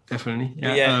improve at, definitely.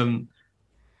 Yeah.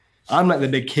 I'm like the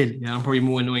big kid. Yeah. I'm probably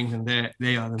more annoying than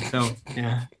they are themselves.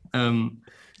 Yeah.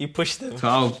 You push them.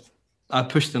 So I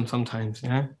push them sometimes.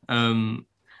 Yeah.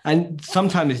 And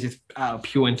sometimes it's just out of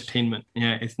pure entertainment.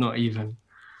 Yeah. It's not even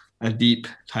a deep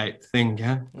type thing,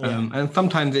 yeah? And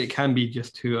sometimes it can be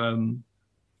just to and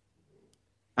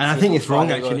I think it's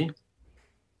wrong actually.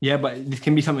 Yeah, but this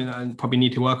can be something that I probably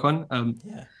need to work on.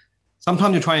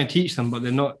 Sometimes you're trying to teach them, but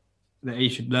they're not the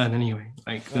age should learn anyway.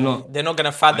 Like they're not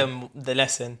gonna fathom the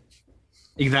lesson.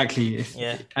 Exactly.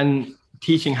 And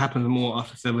teaching happens more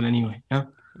after 7 anyway, yeah?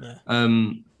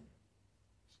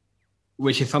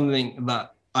 Which is something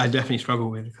that I definitely struggle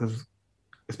with, because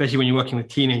especially when you're working with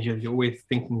teenagers, you're always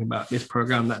thinking about this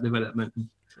program, that development.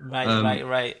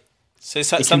 Right. So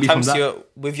sometimes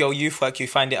with your youth work, you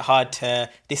find it hard to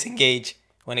disengage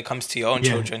when it comes to your own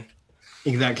children.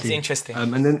 Exactly. It's interesting.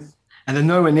 And then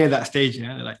nowhere near that stage,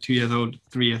 yeah, they're like 2 years old,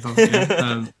 3 years old.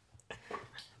 Yeah?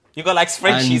 You got like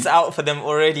spreadsheets out for them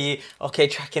already. Okay,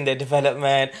 tracking their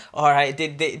development. All right,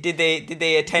 did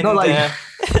they attend? Not like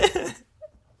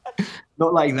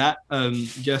not like that.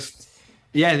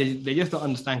 They just don't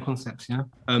understand concepts, yeah.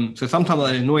 So sometimes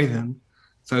I annoy them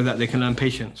so that they can learn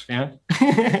patience, yeah.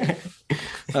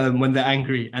 When they're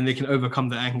angry and they can overcome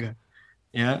their anger,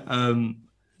 yeah. You're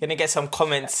gonna get some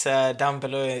comments down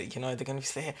below. You know, they're gonna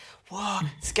say, "Wow,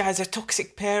 this guy's a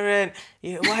toxic parent.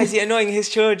 Why is he annoying his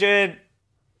children?"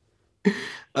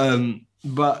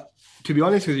 But to be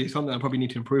honest with you, it's something I probably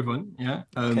need to improve on, yeah.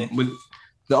 With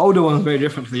the older one is very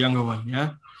different to the younger one,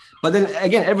 yeah. But then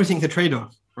again, everything's a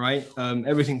trade-off, right?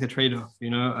 Everything's a trade-off, you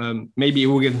know. Maybe it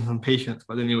will give them some patience,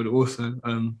 but then it would also,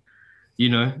 you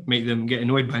know, make them get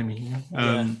annoyed by me. You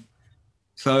know?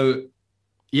 So,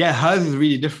 yeah, hers is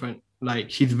really different.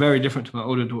 Like, she's very different to my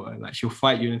older daughter. Like, she'll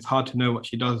fight you, and it's hard to know what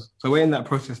she does. So we're in that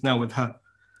process now with her.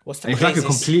 What's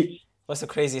the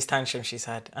craziest tantrum she's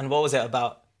had? And what was it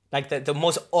about? Like, the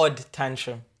most odd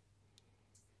tantrum?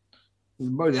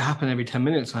 Bro, they happen every 10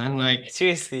 minutes, man. Like,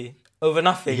 seriously? Over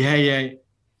nothing? Yeah.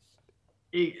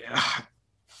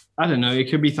 I don't know.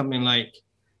 It could be something like,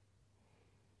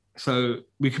 so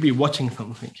we could be watching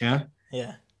something, yeah?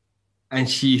 Yeah. And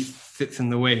she sits in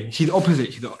the way. She's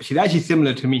opposite. She's actually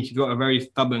similar to me. She's got a very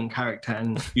stubborn character,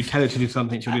 and you tell her to do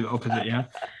something, she'll do the opposite, yeah?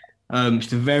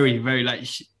 She's very, very, like,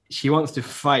 she wants to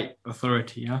fight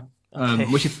authority, yeah?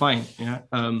 Which is fine, yeah?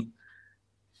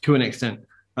 To an extent.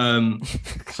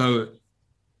 So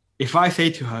if I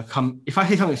say to her, if I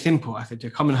say something simple, I said to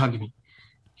her, come and hug me.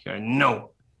 She goes,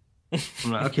 no.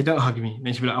 I'm like, okay, don't hug me.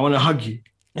 Then she'll be like, I want to hug you.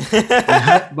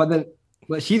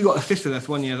 But she's got a sister that's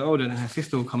 1 year older, and her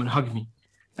sister will come and hug me.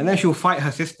 And then she'll fight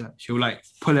her sister. She'll like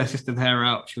pull her sister's hair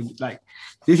out. She'll like,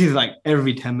 this is like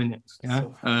every 10 minutes. Yeah.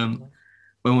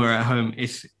 When we're at home,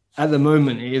 it's at the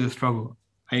moment, it is a struggle.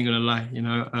 I ain't gonna lie, you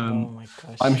know. Oh my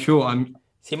gosh. I'm sure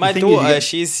See, my daughter,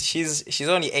 she's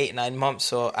only 8-9 months,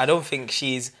 so I don't think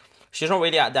she's not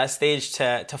really at that stage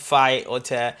to fight or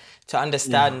to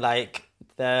understand like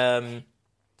the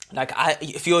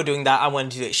if you're doing that, I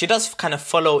want to do it. She does kind of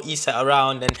follow Isa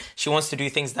around, and she wants to do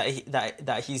things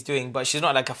that he's doing, but she's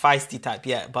not like a feisty type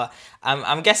yet. But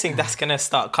I'm guessing that's gonna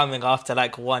start coming after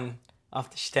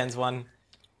she turns 1.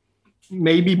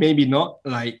 Maybe not.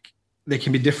 Like, they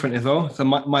can be different as well. So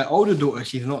my older daughter,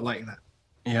 she's not like that.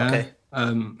 Yeah. Okay.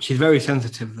 She's very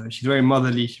sensitive though. She's very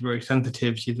motherly. She's very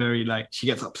sensitive. She's very like, she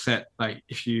gets upset. Like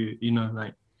if you know,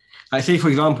 like say for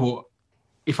example,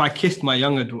 if I kissed my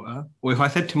younger daughter, or if I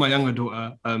said to my younger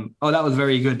daughter, oh, that was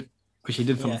very good because she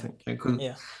did something.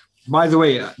 By the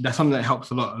way, that's something that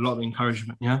helps a lot of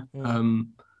encouragement. Yeah.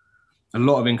 A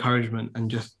lot of encouragement, and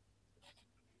just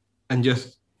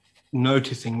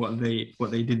noticing what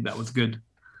they did that was good.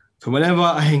 So whenever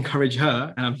I encourage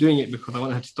her, and I'm doing it because I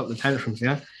want her to stop the tantrums,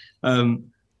 yeah,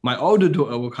 my older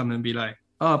daughter will come and be like,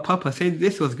 oh, Papa, say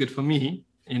this was good for me,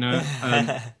 you know,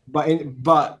 but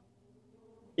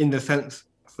in the sense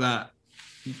that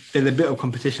there's a bit of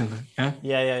competition there,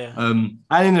 yeah. And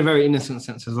in a very innocent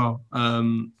sense as well, a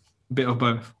bit of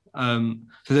both. So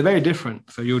they're very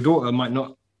different. So your daughter might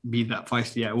not be that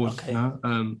feisty at all, you know.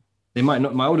 They might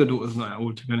not. My older daughter's not at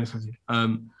all, to be honest with you.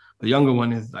 The younger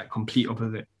one is like complete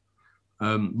opposite.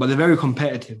 But they're very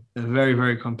competitive. They're very,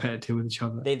 very competitive with each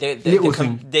other.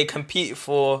 They compete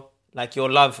for like your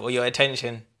love or your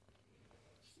attention.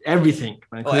 Everything.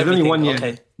 Like, there's only 1 year.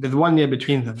 Okay. There's 1 year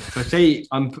between them. So say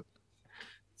I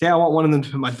want one of them to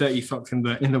put my dirty socks in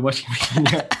the washing machine.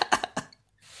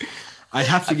 I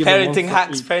have to give parenting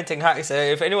hacks. So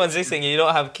if anyone's listening, you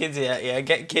don't have kids yet,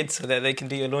 get kids so that they can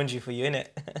do your laundry for you, innit?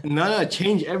 No,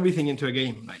 change everything into a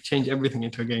game. Like change everything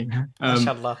into a game.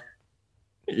 Mashallah.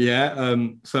 Yeah.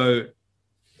 So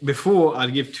before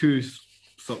I'd give 2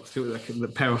 socks to like the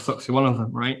pair of socks to one of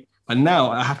them, right? But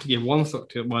now I have to give 1 sock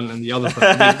to one and the other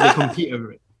sock. They compete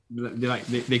over it.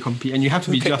 They compete, and you have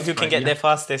to be just. Who can get there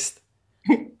fastest?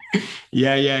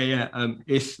 Yeah.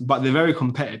 But they're very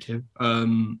competitive.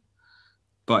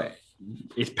 But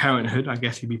it's parenthood. I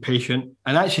guess you be patient.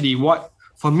 And actually, what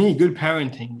for me, good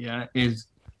parenting, is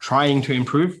trying to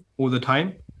improve all the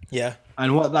time. Yeah.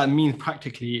 And what that means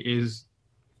practically is,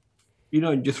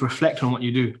 just reflect on what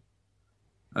you do.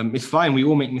 It's fine. We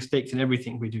all make mistakes in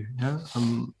everything we do. Yeah.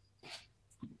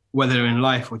 Whether in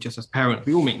life or just as parents,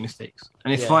 we all make mistakes,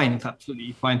 and it's fine. It's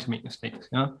absolutely fine to make mistakes.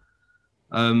 Yeah.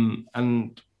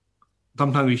 And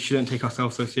sometimes we shouldn't take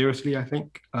ourselves so seriously, I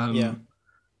think.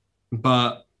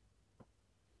 But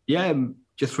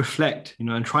just reflect,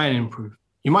 and try and improve.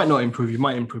 You might not improve,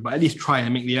 but at least try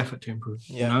and make the effort to improve.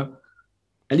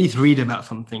 At least read about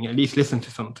something, at least listen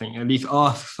to something, at least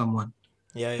ask someone.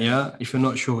 If you're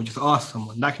not sure, just ask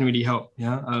someone. That can really help.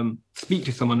 Speak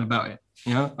to someone about it.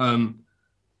 And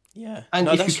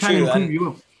if you can improve, you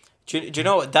will. Do you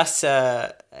know what? That's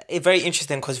very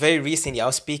interesting, because very recently I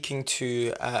was speaking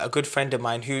to a good friend of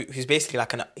mine who's basically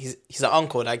like he's an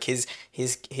uncle. Like his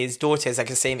daughter is like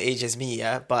the same age as me,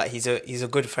 but he's a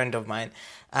good friend of mine,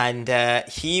 and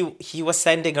he was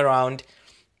sending around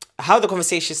how the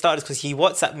conversation started, because he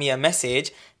WhatsApped me a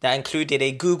message that included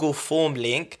a Google form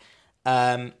link,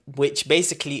 which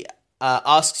basically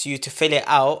asks you to fill it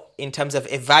out in terms of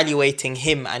evaluating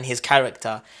him and his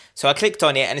character. So I clicked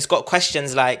on it, and it's got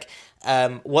questions like,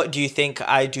 what do you think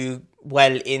I do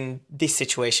well in this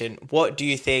situation? What do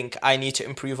you think I need to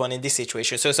improve on in this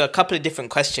situation? So it's a couple of different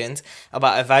questions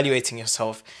about evaluating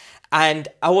yourself. And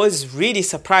I was really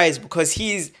surprised because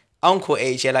he's uncle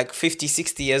age, yeah, like 50,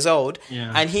 60 years old.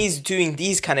 Yeah. And he's doing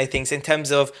these kind of things in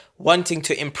terms of wanting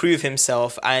to improve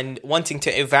himself and wanting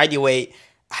to evaluate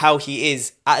how he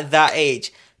is at that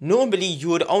age. Normally, you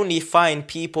would only find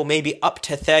people maybe up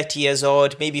to 30 years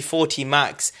old, maybe 40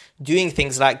 max, doing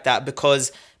things like that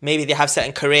because maybe they have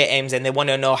certain career aims and they want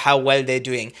to know how well they're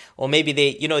doing. Or maybe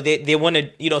they want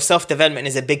to, self-development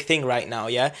is a big thing right now,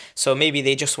 yeah? So maybe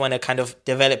they just want to kind of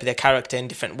develop their character in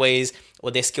different ways or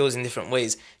their skills in different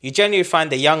ways. You generally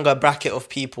find the younger bracket of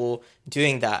people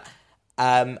doing that.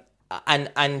 And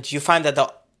you find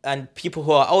that and people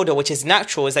who are older, which is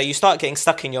natural, is that you start getting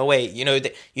stuck in your way.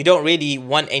 You don't really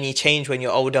want any change when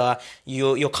you're older.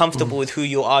 You're comfortable with who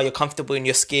you are. You're comfortable in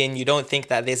your skin. You don't think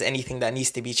that there's anything that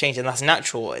needs to be changed, and that's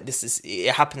natural.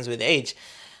 It happens with age.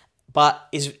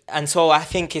 So I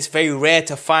think it's very rare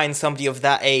to find somebody of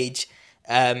that age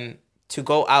to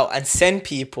go out and send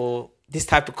people this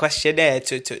type of questionnaire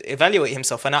to evaluate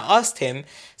himself. And I asked him,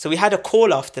 so we had a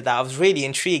call after that. I was really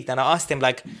intrigued, and I asked him,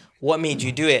 like, what made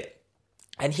you do it?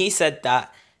 And he said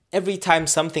that every time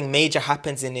something major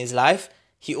happens in his life,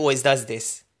 he always does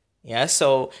this. Yeah.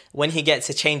 So when he gets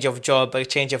a change of job, a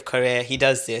change of career, he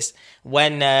does this.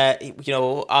 When,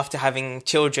 after having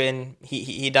children,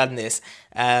 he done this.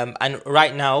 And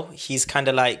right now he's kind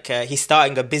of like, he's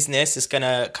starting a business. It's going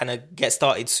to kind of get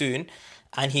started soon.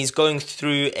 And he's going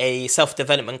through a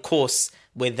self-development course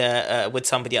with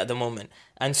somebody at the moment.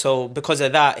 And so because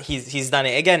of that, he's done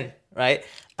it again. Right.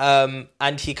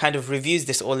 And he kind of reviews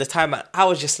this all the time. And I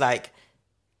was like,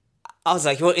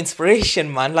 your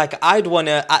inspiration, man. Like, I'd want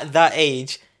to, at that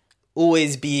age,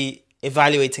 always be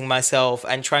evaluating myself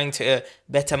and trying to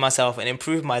better myself and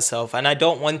improve myself. And I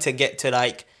don't want to get to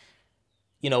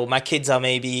my kids are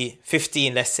maybe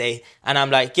 15, let's say. And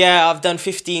I'm like, yeah, I've done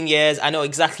 15 years. I know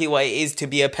exactly what it is to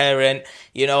be a parent,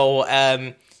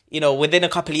 within a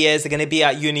couple of years, they're going to be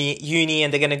at uni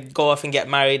and they're going to go off and get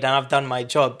married and I've done my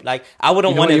job. Like, I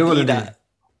wouldn't want to be that.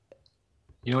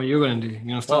 You know what you're going to do? You're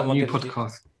going to start a new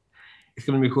podcast. It's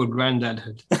going to be called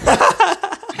Granddadhood.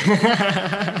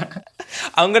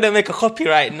 I'm going to make a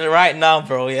copyright right now,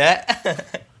 bro, yeah?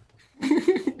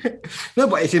 No,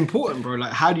 but it's important, bro.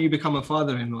 Like, how do you become a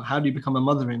father-in-law? How do you become a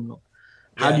mother-in-law?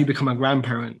 How do you become a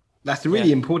grandparent? That's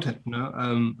really important,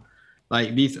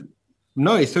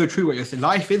 No, it's so true what you're saying.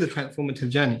 Life is a transformative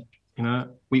journey.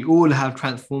 We all have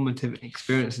transformative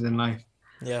experiences in life.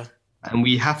 Yeah. And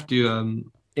we have to,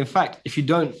 in fact, if you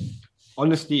don't,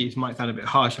 honestly, it might sound a bit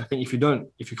harsh. I think if you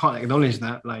can't acknowledge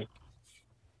that, like,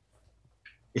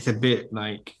 it's a bit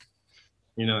like,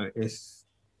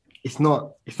 it's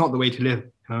not the way to live.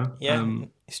 Yeah,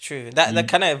 it's true. That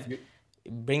kind of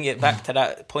bring it back to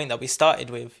that point that we started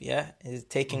with. Yeah, is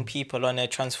taking people on a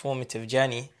transformative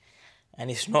journey,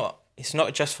 and it's not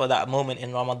just for that moment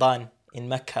in Ramadan in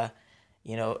Mecca.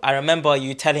 I remember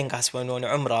you telling us when we were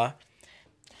on Umrah.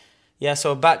 Yeah,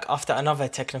 so back after another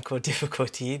technical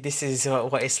difficulty. This is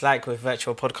what it's like with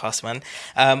virtual podcasts, man.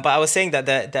 But I was saying that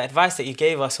the advice that you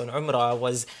gave us on Umrah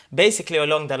was basically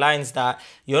along the lines that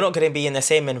you're not going to be in the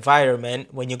same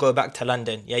environment when you go back to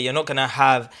London. Yeah, you're not going to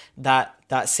have that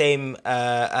same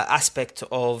aspect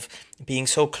of being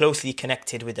so closely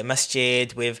connected with the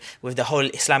masjid, with the whole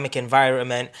Islamic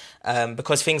environment,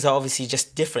 because things are obviously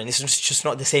just different. It's just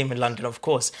not the same in London, of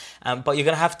course. But you're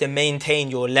going to have to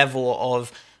maintain your level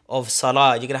of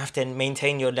salah. You're going to have to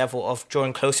maintain your level of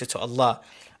drawing closer to Allah.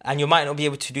 And you might not be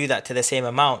able to do that to the same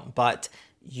amount, but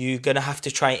you're going to have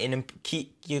to try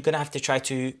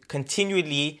to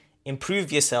continually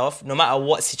improve yourself no matter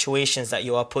what situations that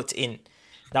you are put in.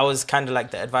 That was kind of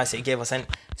like the advice that you gave us. And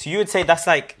so you would say that's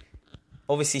like,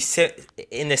 obviously,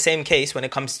 in the same case when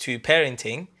it comes to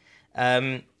parenting,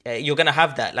 you're going to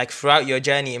have that. Like, throughout your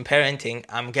journey in parenting,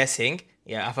 I'm guessing,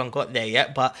 I haven't got there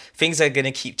yet, but things are going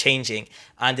to keep changing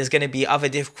and there's going to be other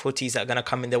difficulties that are going to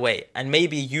come in the way. And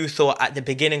maybe you thought at the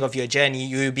beginning of your journey,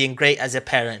 you were being great as a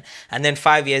parent. And then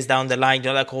 5 years down the line,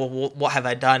 you're like, oh, what have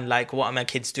I done? Like, what are my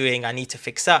kids doing? I need to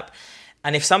fix up.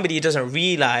 And if somebody doesn't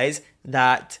realize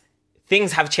that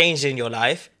things have changed in your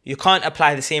life, you can't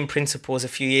apply the same principles a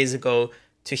few years ago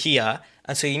to here.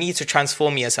 And so you need to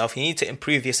transform yourself. You need to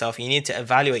improve yourself. You need to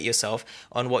evaluate yourself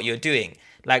on what you're doing.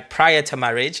 Like, prior to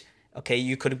marriage, okay,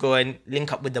 you could go and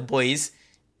link up with the boys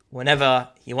whenever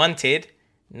you wanted.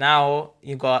 Now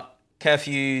you got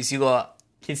curfews, you got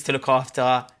kids to look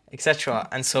after, etc.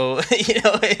 And so,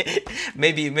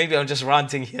 maybe I'm just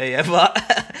ranting here,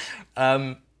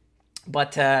 yeah.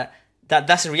 But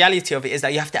that's the reality of it, is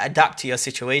that you have to adapt to your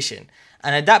situation.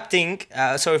 And adapting,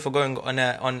 sorry for going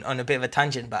on a bit of a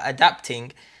tangent, but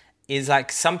adapting is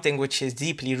like something which is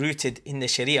deeply rooted in the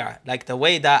Sharia. Like the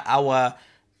way that our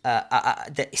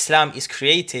the Islam is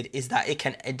created is that it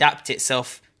can adapt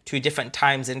itself to different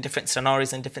times and different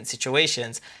scenarios and different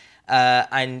situations,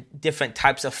 and different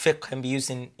types of fiqh can be used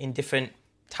in different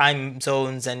time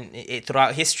zones and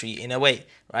throughout history in a way,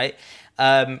 right?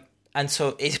 And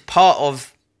so it's part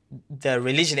of the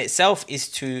religion itself is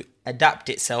to adapt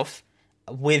itself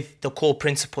with the core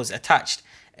principles attached.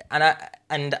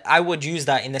 And I would use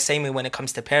that in the same way when it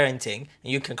comes to parenting.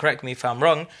 And you can correct me if I'm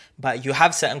wrong, but you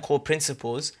have certain core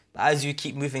principles. But as you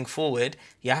keep moving forward,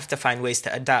 you have to find ways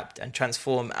to adapt and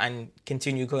transform and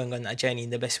continue going on that journey in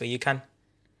the best way you can.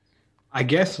 I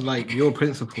guess like your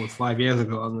principles 5 years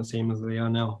ago are the same as they are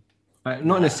now.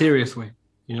 Not in a serious way.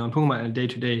 You know, I'm talking about a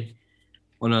day-to-day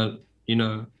on a, you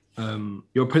know,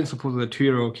 your principles of a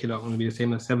 2-year-old kid are going to be the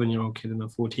same as a 7-year-old kid and a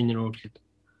 14-year-old kid.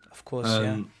 Of course,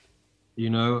 yeah. You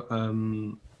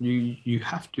know, you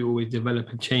have to always develop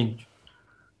and change.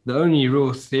 The only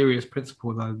real serious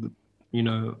principles are, you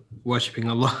know, worshipping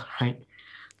Allah, right?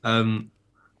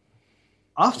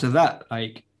 After that,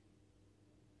 like,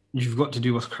 you've got to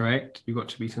do what's correct. You've got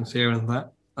to be sincere in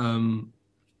that.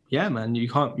 Yeah, man, you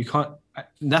can't.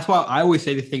 That's why I always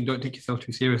say the thing: don't take yourself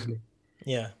too seriously.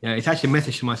 Yeah. It's actually a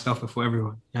message to myself before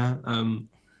everyone. Yeah.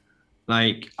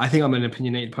 Like, I think I'm an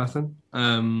opinionated person.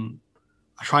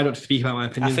 I try not to speak about my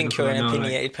opinions. I think you're an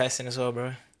opinionated person as well,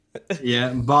 bro.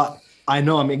 Yeah, but I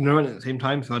know I'm ignorant at the same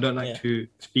time, so I don't like to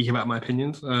speak about my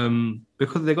opinions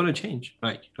because they're going to change.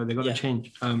 Like, you know, they're going to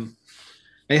change. And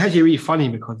it's actually really funny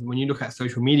because when you look at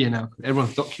social media now,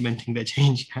 everyone's documenting their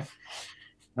change.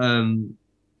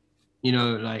 You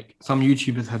know, like some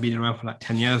YouTubers have been around for like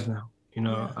 10 years now. You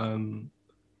know,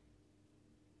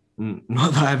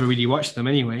 not that I ever really watched them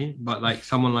anyway, but like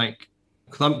someone like,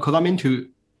 because I'm into.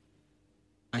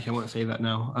 Actually, I won't say that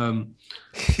now.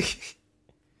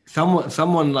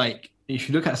 Someone like, if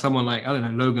you look at someone like, I don't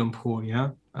know, Logan Paul, yeah?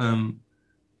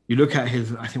 You look at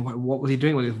his, I think, what was he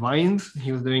doing with his Vines?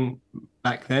 He was doing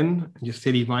back then, just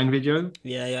silly Vine videos.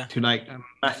 Yeah. To like a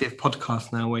massive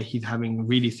podcast now where he's having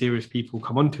really serious people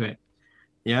come onto it.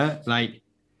 Yeah? Like,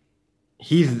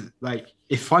 he's like,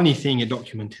 it's funny seeing it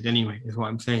documented anyway, is what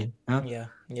I'm saying. Yeah.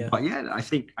 But yeah, I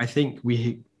think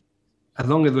we, as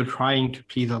long as we're trying to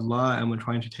please Allah and we're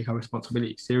trying to take our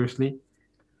responsibility seriously,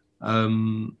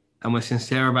 and we're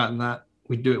sincere about that,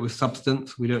 we do it with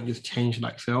substance. We don't just change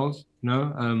like cells, you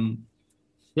know.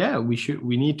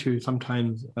 We need to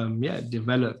sometimes,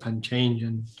 develop and change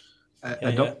and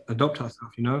adopt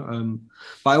ourselves, you know.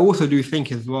 But I also do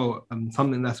think as well,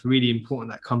 something that's really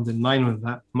important that comes in line with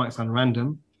that, might sound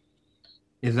random,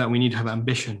 is that we need to have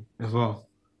ambition as well.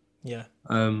 Yeah.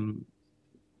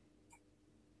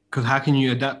 Because how can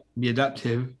you be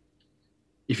adaptive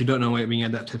if you don't know what you're being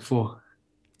adaptive for?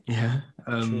 Yeah.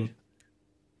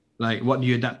 Like, what do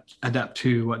you adapt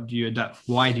to? What do you adapt?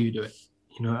 Why do you do it?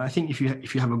 You know, I think if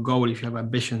you have a goal, if you have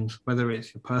ambitions, whether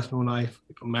it's your personal life,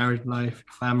 your marriage life,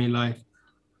 your family life,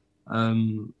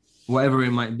 whatever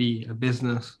it might be, a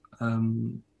business,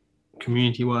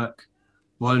 community work,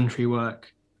 voluntary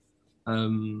work,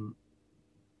 you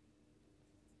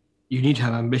need to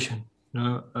have ambition, you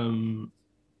know.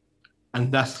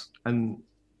 And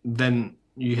then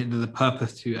you hit the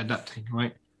purpose to adapting,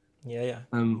 right? Yeah.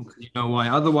 You know why?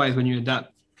 Otherwise, when you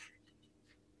adapt,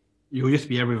 you'll just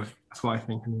be everywhere. That's what I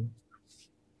think.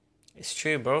 It's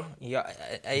true, bro.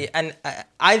 And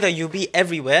either you'll be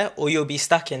everywhere or you'll be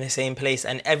stuck in the same place,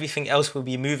 and everything else will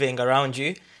be moving around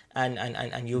you,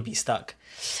 and you'll be stuck.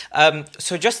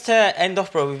 So just to end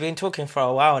off, bro, we've been talking for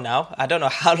a while now. I don't know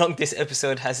how long this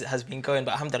episode has been going,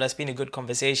 but alhamdulillah, it's been a good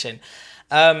conversation.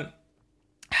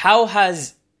 How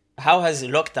has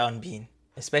lockdown been,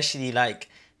 especially like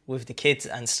with the kids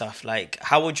and stuff? Like,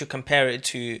 how would you compare it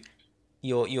to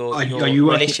your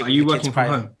relationship with the kids prior?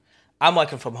 From home? I'm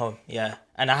working from home, yeah,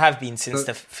 and I have been since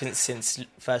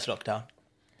first lockdown.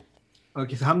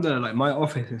 Okay, so alhamdulillah, like my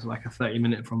office is like a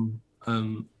 30-minute from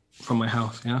my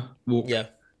house, yeah, walk. Yeah.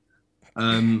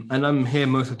 And I'm here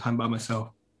most of the time by myself,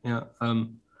 yeah.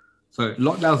 So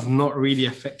lockdown's not really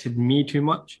affected me too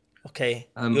much. Okay,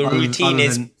 your routine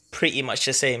is pretty much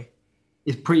the same.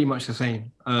 It's pretty much the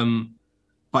same,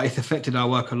 but it's affected our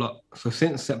work a lot. So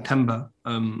since September,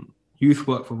 youth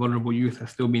work for vulnerable youth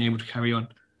has still been able to carry on.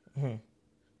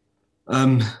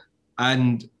 Mm-hmm.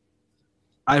 And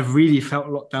I've really felt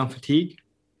lockdown fatigue.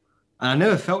 And I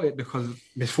never felt it because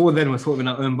before then we're sort of in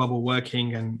our own bubble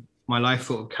working and my life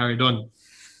sort of carried on.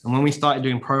 And when we started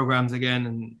doing programs again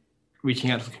and reaching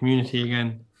out to the community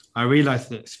again, I realized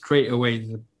that straight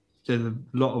away there's a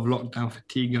lot of lockdown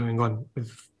fatigue going on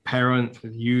with parents,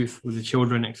 with youth, with the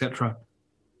children, etc.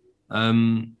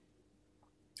 I've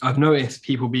noticed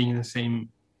people being in the same,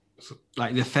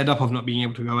 like they're fed up of not being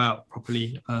able to go out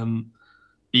properly,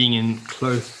 being in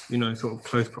close, sort of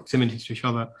close proximity to each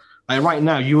other. Like right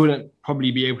now, you wouldn't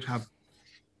probably be able to have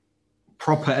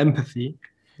proper empathy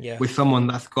with someone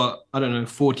that's got, I don't know,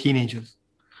 4 teenagers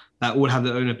that all have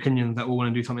their own opinions, that all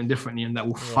want to do something differently, and that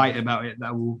will fight about it,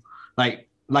 that will like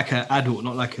an adult,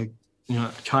 not like a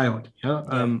child.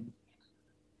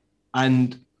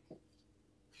 And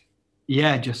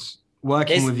just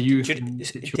working with youth.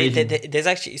 There's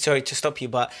actually, sorry to stop you,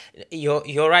 but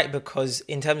you're right, because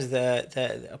in terms of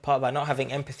the part about not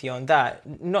having empathy on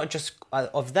that, not just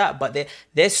of that, but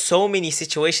there's so many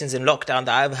situations in lockdown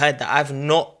that I've heard that I've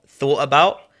not thought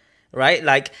about, right?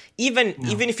 Like even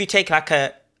if you take like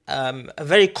a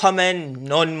very common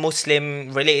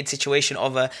non-Muslim related situation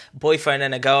of a boyfriend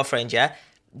and a girlfriend,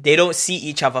 they don't see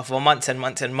each other for months and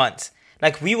months and months.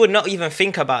 Like we would not even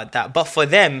think about that, but for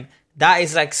them, that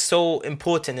is like so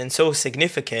important and so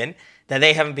significant that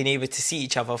they haven't been able to see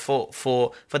each other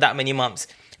for that many months.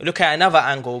 Look at another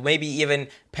angle, maybe even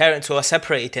parents who are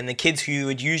separated and the kids who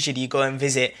would usually go and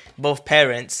visit both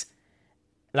parents,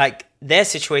 like their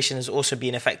situation has also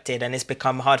been affected, and it's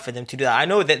become hard for them to do that. I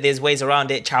know that there's ways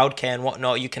around it, childcare and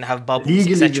whatnot, you can have bubbles,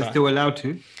 legally they're still allowed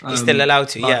to. You're still allowed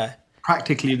to,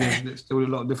 practically there's still a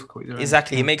lot of difficulty. Right?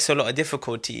 Exactly, it makes a lot of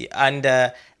difficulty. And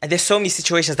there's so many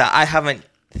situations that I haven't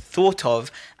thought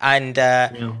of, and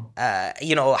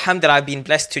alhamdulillah, I've been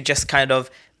blessed to just kind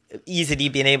of easily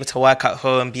being able to work at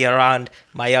home, be around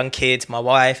my young kids, my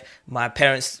wife, my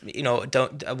parents.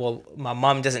 My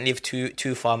mum doesn't live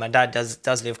too far. My dad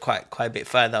does live quite a bit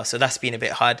further, so that's been a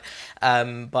bit hard.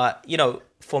 But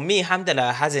for me, alhamdulillah,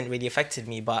 it hasn't really affected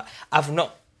me. But I've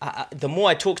not. The more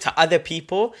I talk to other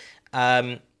people,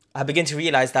 I begin to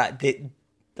realize that the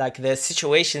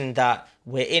situation that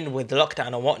we're in with lockdown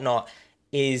and whatnot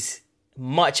is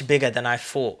much bigger than I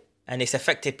thought, and it's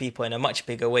affected people in a much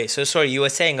bigger way. So sorry, you were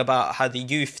saying about how the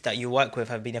youth that you work with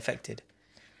have been affected.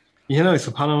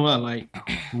 SubhanAllah, like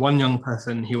one young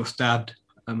person, he was stabbed,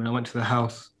 and I went to the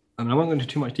house. I won't go into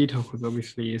too much detail because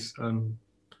obviously some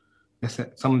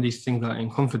of these things are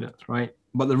in confidence, right?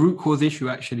 But the root cause issue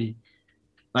actually,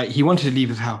 like he wanted to leave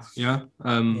his house,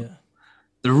 The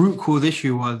root cause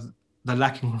issue was the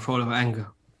lacking control of anger,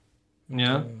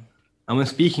 And when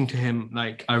speaking to him,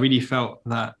 like I really felt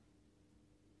that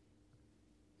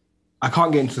I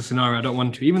can't get into the scenario. I don't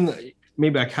want to. Even though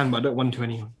maybe I can, but I don't want to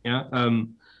anyway.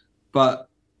 But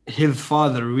his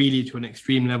father really, to an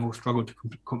extreme level, struggled to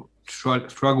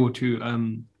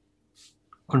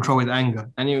control his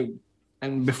anger. And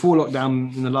before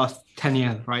lockdown, in the last 10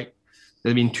 years, right,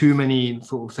 there's been too many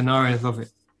sort of scenarios of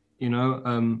it.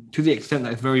 To the extent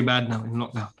that it's very bad now in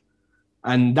lockdown,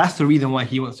 and that's the reason why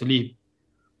he wants to leave.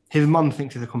 His mum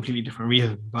thinks it's a completely different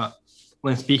reason, but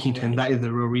when speaking to him, that is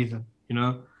the real reason,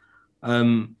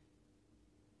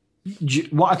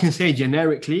 What I can say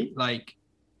generically, like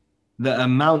the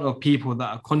amount of people that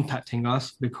are contacting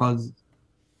us because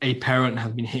a parent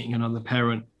has been hitting another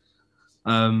parent,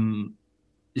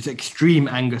 it's extreme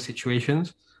anger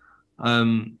situations.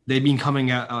 They've been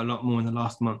coming out a lot more in the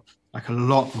last month, like a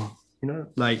lot more,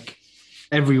 like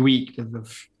every week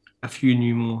there's a few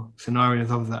new more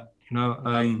scenarios of that.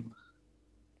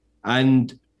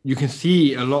 And you can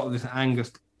see a lot of this anger,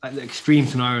 like the extreme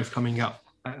scenarios coming up.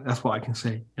 That's what I can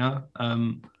say.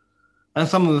 And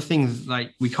some of the things,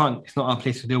 like it's not our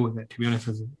place to deal with it, to be honest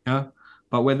with you.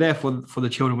 But we're there for the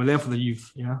children. We're there for the youth.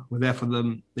 We're there for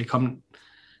them. They come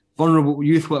vulnerable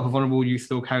youth work for vulnerable youth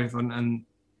still carries on, and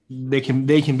they can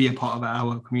be a part of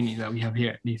our community that we have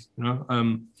here at least.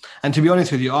 And to be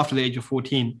honest with you, after the age of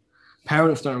 14,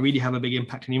 parents don't really have a big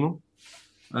impact anymore.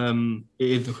 It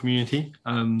is the community.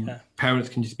 Parents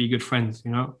can just be good friends,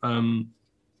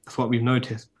 that's what we've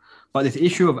noticed. But this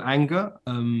issue of anger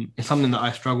is something that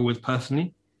I struggle with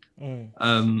personally.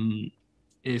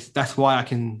 That's why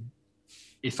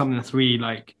it's something that's really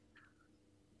like,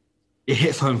 it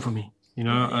hits home for me,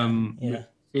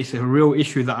 It's a real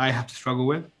issue that I have to struggle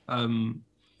with.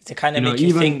 To kind of make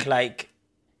you think like,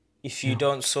 if you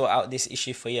don't sort out this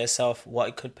issue for yourself, what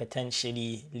it could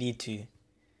potentially lead to.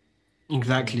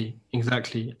 Exactly.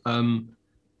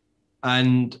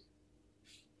 And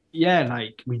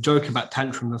like we joke about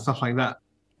tantrums and stuff like that.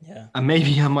 And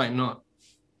maybe I might not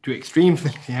do extreme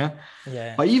things,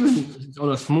 But even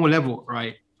on a small level,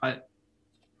 right?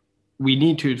 We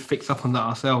need to fix up on that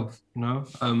ourselves,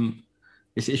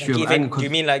 This issue like of anger. Do you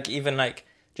mean like even like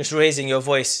just raising your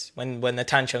voice when the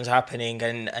tantrum's happening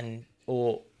and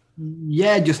or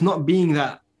Yeah, just not being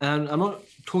that. And I'm not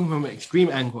talking from an extreme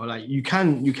angle. Like you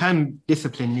can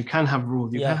discipline, you can have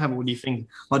rules, you can Yeah. have all these things,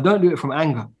 but don't do it from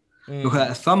anger. Because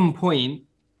at some point,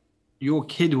 your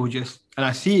kid will just, and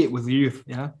I see it with youth,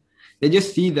 yeah, they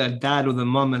just see their dad or the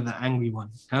mom as the angry one,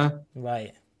 yeah,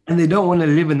 Right. and they don't want to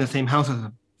live in the same house as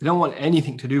them. They don't want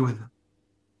anything to do with them,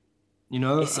 you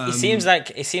know. It seems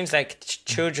like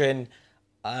children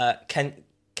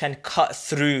can cut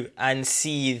through and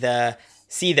see the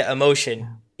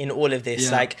emotion in all of this.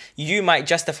 Yeah. Like you might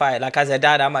justify it. Like as a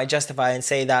dad, I might justify and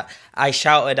say that I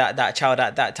shouted at that child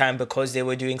at that time because they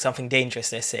were doing something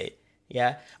dangerous. Let's say,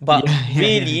 yeah. But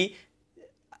really,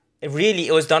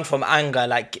 it was done from anger.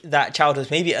 Like that child was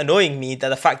maybe annoying me, that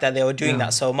the fact that they were doing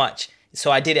that so much.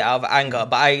 So I did it out of anger,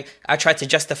 but I tried to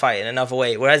justify it in another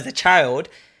way. Whereas the child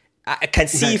I can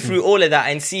see through all of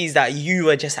that and sees that you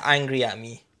were just angry at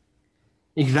me.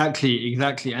 Exactly.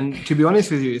 And to be honest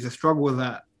with you, it's a struggle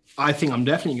that I think I'm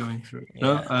definitely going through. You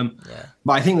know?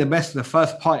 But I think the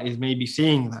first part is maybe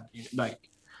seeing that, like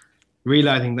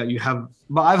realizing that you have.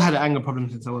 But I've had an anger problem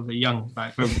since I was young,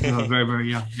 like since I was very, very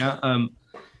young. Yeah.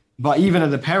 But even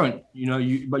as a parent, you know,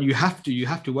 you have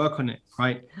to work on it,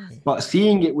 right? But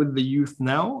seeing it with the youth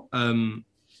now,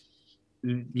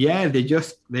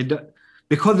 they don't,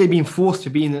 because they've been forced to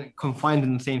be confined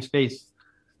in the same space.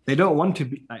 They don't want to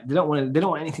be like they don't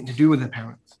want anything to do with their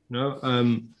parents, you know.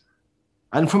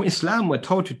 And from Islam, we're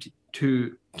told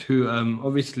to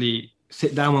obviously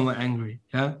sit down when we're angry.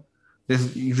 Yeah,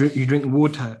 you drink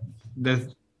water.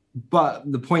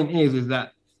 But the point is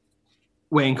that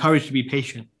we're encouraged to be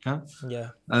patient. Yeah. Yeah.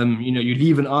 You know, you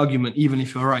leave an argument even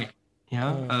if you're right.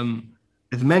 Yeah.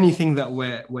 There's many things that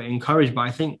we're encouraged by.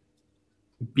 I think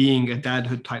being a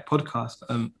dadhood type podcast,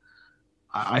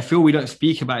 I feel we don't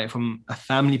speak about it from a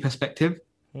family perspective.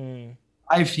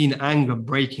 I've seen anger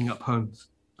breaking up homes.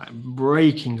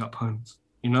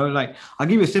 You know, like I'll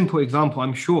give you a simple example.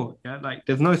 I'm sure, yeah, like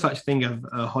there's no such thing as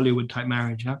a Hollywood type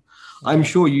marriage. Yeah, I'm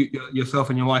sure you yourself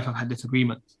and your wife have had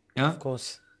disagreements. Yeah, of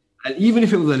course. And even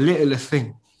if it was the littlest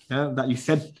thing, yeah, that you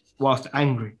said whilst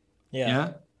angry,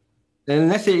 yeah, then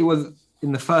let's say it was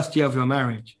in the first year of your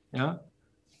marriage, yeah,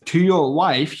 to your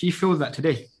wife, she feels that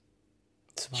today.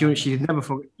 She's never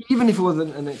forgot, even if it was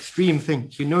an extreme thing,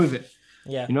 she knows it.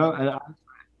 Yeah, you know,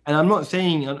 and I'm not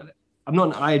saying I'm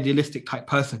not an idealistic type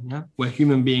person. Yeah, we're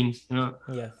human beings. You know.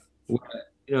 Yeah.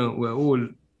 We're all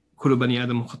kullu bani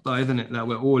adam khata, isn't it? That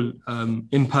we're all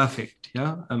imperfect.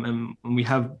 Yeah, and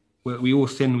we all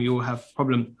sin. We all have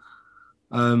problems.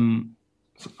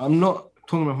 So I'm not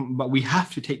talking about, but we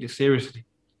have to take this seriously.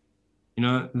 You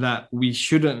know, that we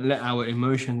shouldn't let our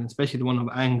emotions, especially the one of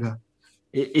anger,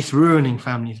 it's ruining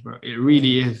families, bro. It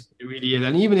really is.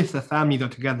 And even if the families are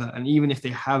together and even if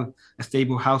they have a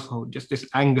stable household, just this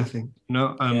anger thing, you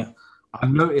know,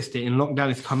 I've noticed it in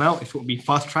lockdown. It's come out. It's sort of been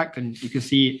fast tracked and you can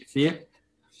see it.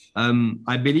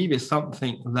 I believe it's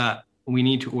something that we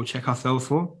need to all check ourselves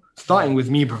for, starting with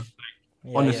me, bro.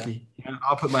 Honestly, you know,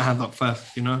 I'll put my hands up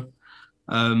first, you know.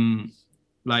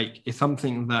 Like it's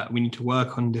something that we need to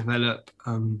work on, develop.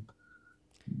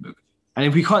 And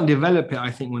if we can't develop it,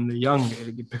 I think when they're young,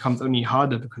 it becomes only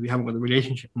harder because we haven't got the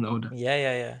relationship when they're older.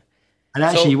 Yeah. And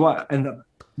actually, what ends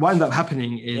up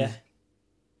happening is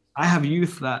I have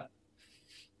youth that,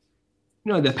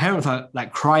 you know, their parents are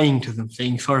like crying to them,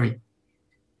 saying sorry.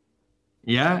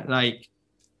 Yeah, like,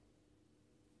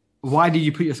 why did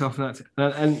you put yourself in that?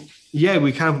 And yeah,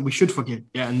 we should forgive.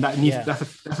 Yeah, and that's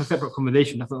a separate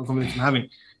conversation. That's not a conversation we're having.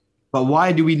 But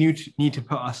why do we need to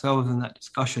put ourselves in that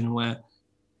discussion where,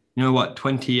 you know what,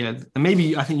 20 years, and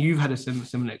maybe I think you've had a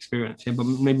similar experience here, but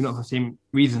maybe not for the same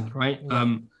reasons, right?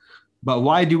 Yeah. But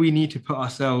why do we need to put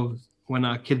ourselves, when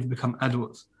our kids become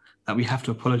adults, that we have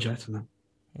to apologize to them?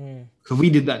 Because we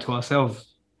did that to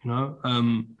ourselves, you know?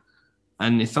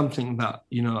 And it's something that,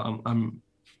 you know, I'm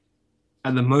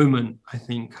at the moment, I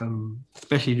think,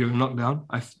 especially during lockdown,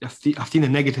 I've seen the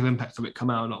negative impacts of it come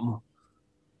out a lot more,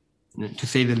 you know, to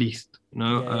say the least, you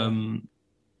know?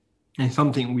 And it's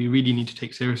something we really need to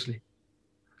take seriously.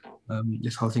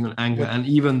 This whole thing on anger, and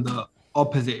even the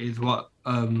opposite is what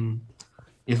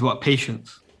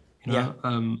patience. You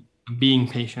know, being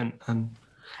patient, and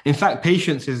in fact,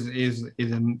 patience is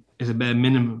a bare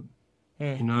minimum.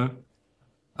 You know,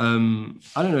 I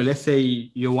don't know. Let's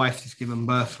say your wife's just given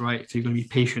birth, right? So you're gonna be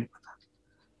patient with that.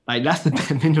 Like that's the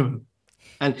bare minimum.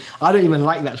 And I don't even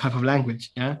like that type of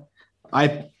language. Yeah,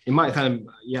 it might sound.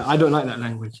 Yeah, I don't like that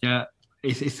language. Yeah.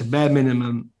 It's a bare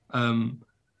minimum.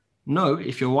 No,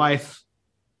 if your wife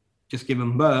just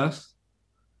given birth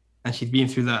and she's been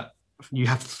through that, you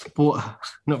have to support her,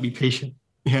 not be patient.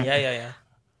 Yeah. Yeah.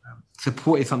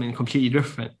 Support is something completely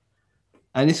different.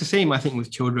 And it's the same, I think, with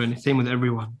children. It's the same with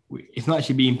everyone. It's not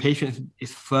actually being patient.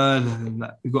 It's further than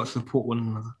that. We've got to support one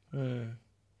another.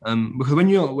 Because when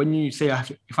you say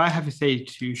if I have to say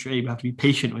to Shuaib, I have to be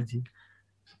patient with you,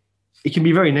 it can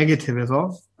be very negative as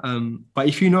well. But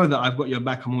if you know that I've got your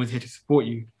back, I'm always here to support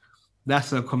you.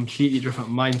 That's a completely different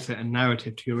mindset and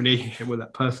narrative to your relationship with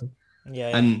that person.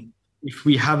 Yeah. And if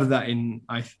we have that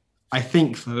I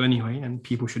think so anyway, and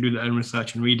people should do their own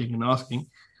research and reading and asking,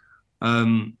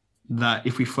 that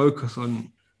if we focus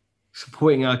on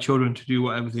supporting our children to do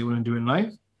whatever they want to do in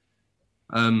life,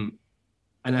 and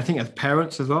I think as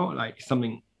parents as well, like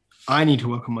something I need to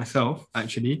work on myself,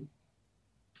 actually.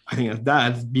 I think as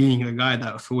dads, being a guy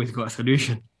that's always got a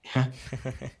solution. Yeah.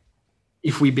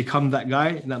 If we become that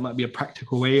guy, that might be a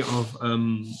practical way of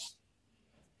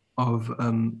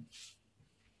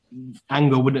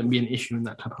anger wouldn't be an issue in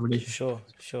that type of relationship.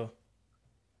 Sure.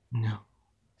 No.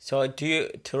 So to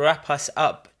wrap us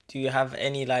up, do you have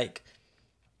any like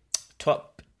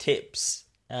top tips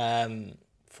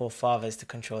for fathers to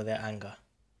control their anger?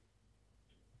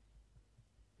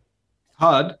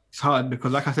 It's hard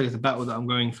because, like I said, it's a battle that I'm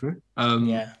going through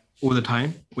all the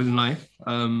time within life.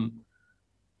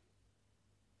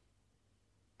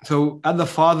 So as a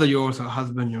father, you're also a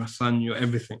husband, you're a son, you're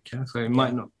everything. Yeah. So they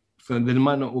might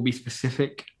not all be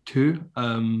specific to.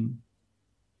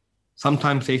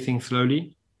 Sometimes say things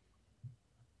slowly.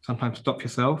 Sometimes stop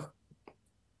yourself.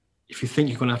 If you think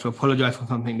you're going to have to apologize for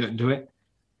something, don't do it.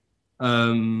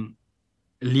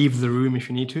 Leave the room if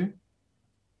you need to.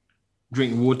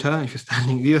 Drink water if you're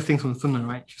standing. These are things from the Sunnah,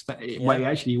 right? It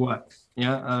actually works.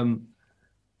 Yeah.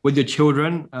 With your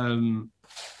children,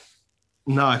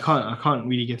 no, I can't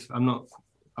really give.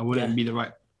 I wouldn't be the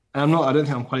right. And I don't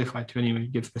think I'm qualified to anyway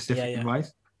give specific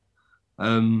advice.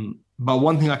 But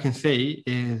one thing I can say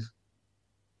is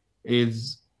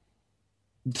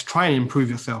to try and improve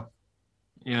yourself.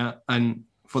 Yeah. And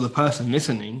for the person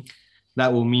listening,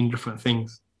 that will mean different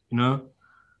things, and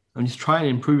just try and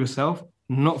improve yourself,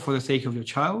 not for the sake of your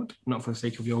child, not for the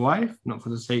sake of your wife, not for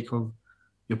the sake of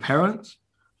your parents,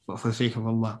 but for the sake of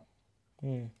Allah.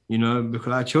 Because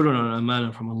our children are an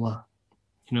amana from Allah.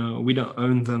 We don't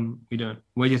own them.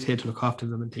 We're just here to look after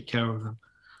them and take care of them.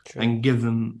 True. And give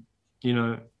them,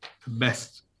 the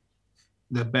best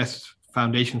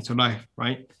foundations to life,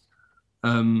 right?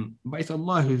 But it's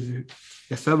Allah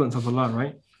they're servants of Allah,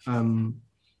 right?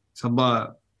 It's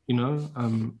Allah,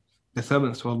 they're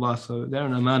servants to Allah, so they're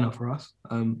an amana for us.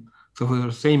 So for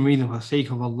the same reason, for the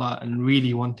sake of Allah and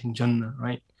really wanting Jannah,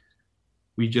 right?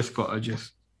 We just got to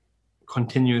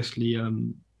continuously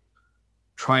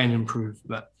try and improve.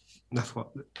 That's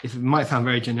what it might sound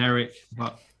very generic,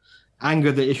 but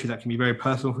anger, the issue that can be very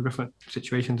personal for different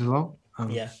situations as well.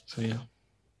 So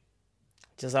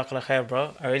Jazakallah khair,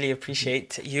 bro. I really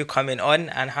appreciate you coming on,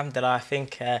 and alhamdulillah, I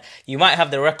think you might have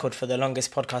the record for the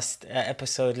longest podcast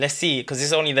episode. Let's see, because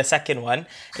it's only the second one.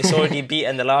 It's already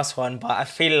beaten the last one, but I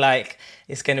feel like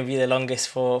it's going to be the longest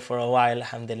for a while,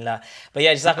 alhamdulillah. But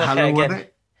yeah, Jazakallah khair again.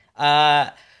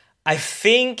 I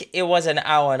think it was an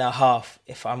hour and a half,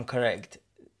 if I'm correct.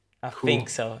 I think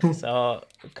so. So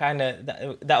kind of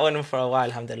that went on for a while,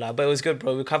 alhamdulillah. But it was good,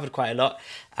 bro. We covered quite a lot.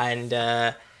 And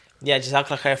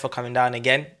Jazakallah khair for coming down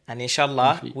again. And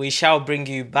inshallah, we shall bring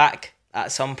you back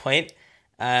at some point.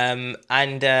 And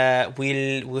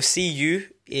we'll see you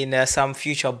in some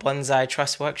future Bonsai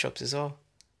Trust workshops as well.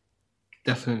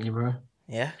 Definitely, bro.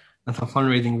 Yeah. And some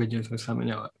fundraising videos with Islamic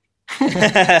Network.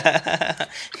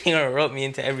 You're gonna rope me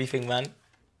into everything, man.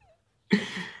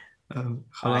 Assalamu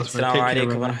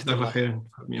alaikum wa rahmatullahi.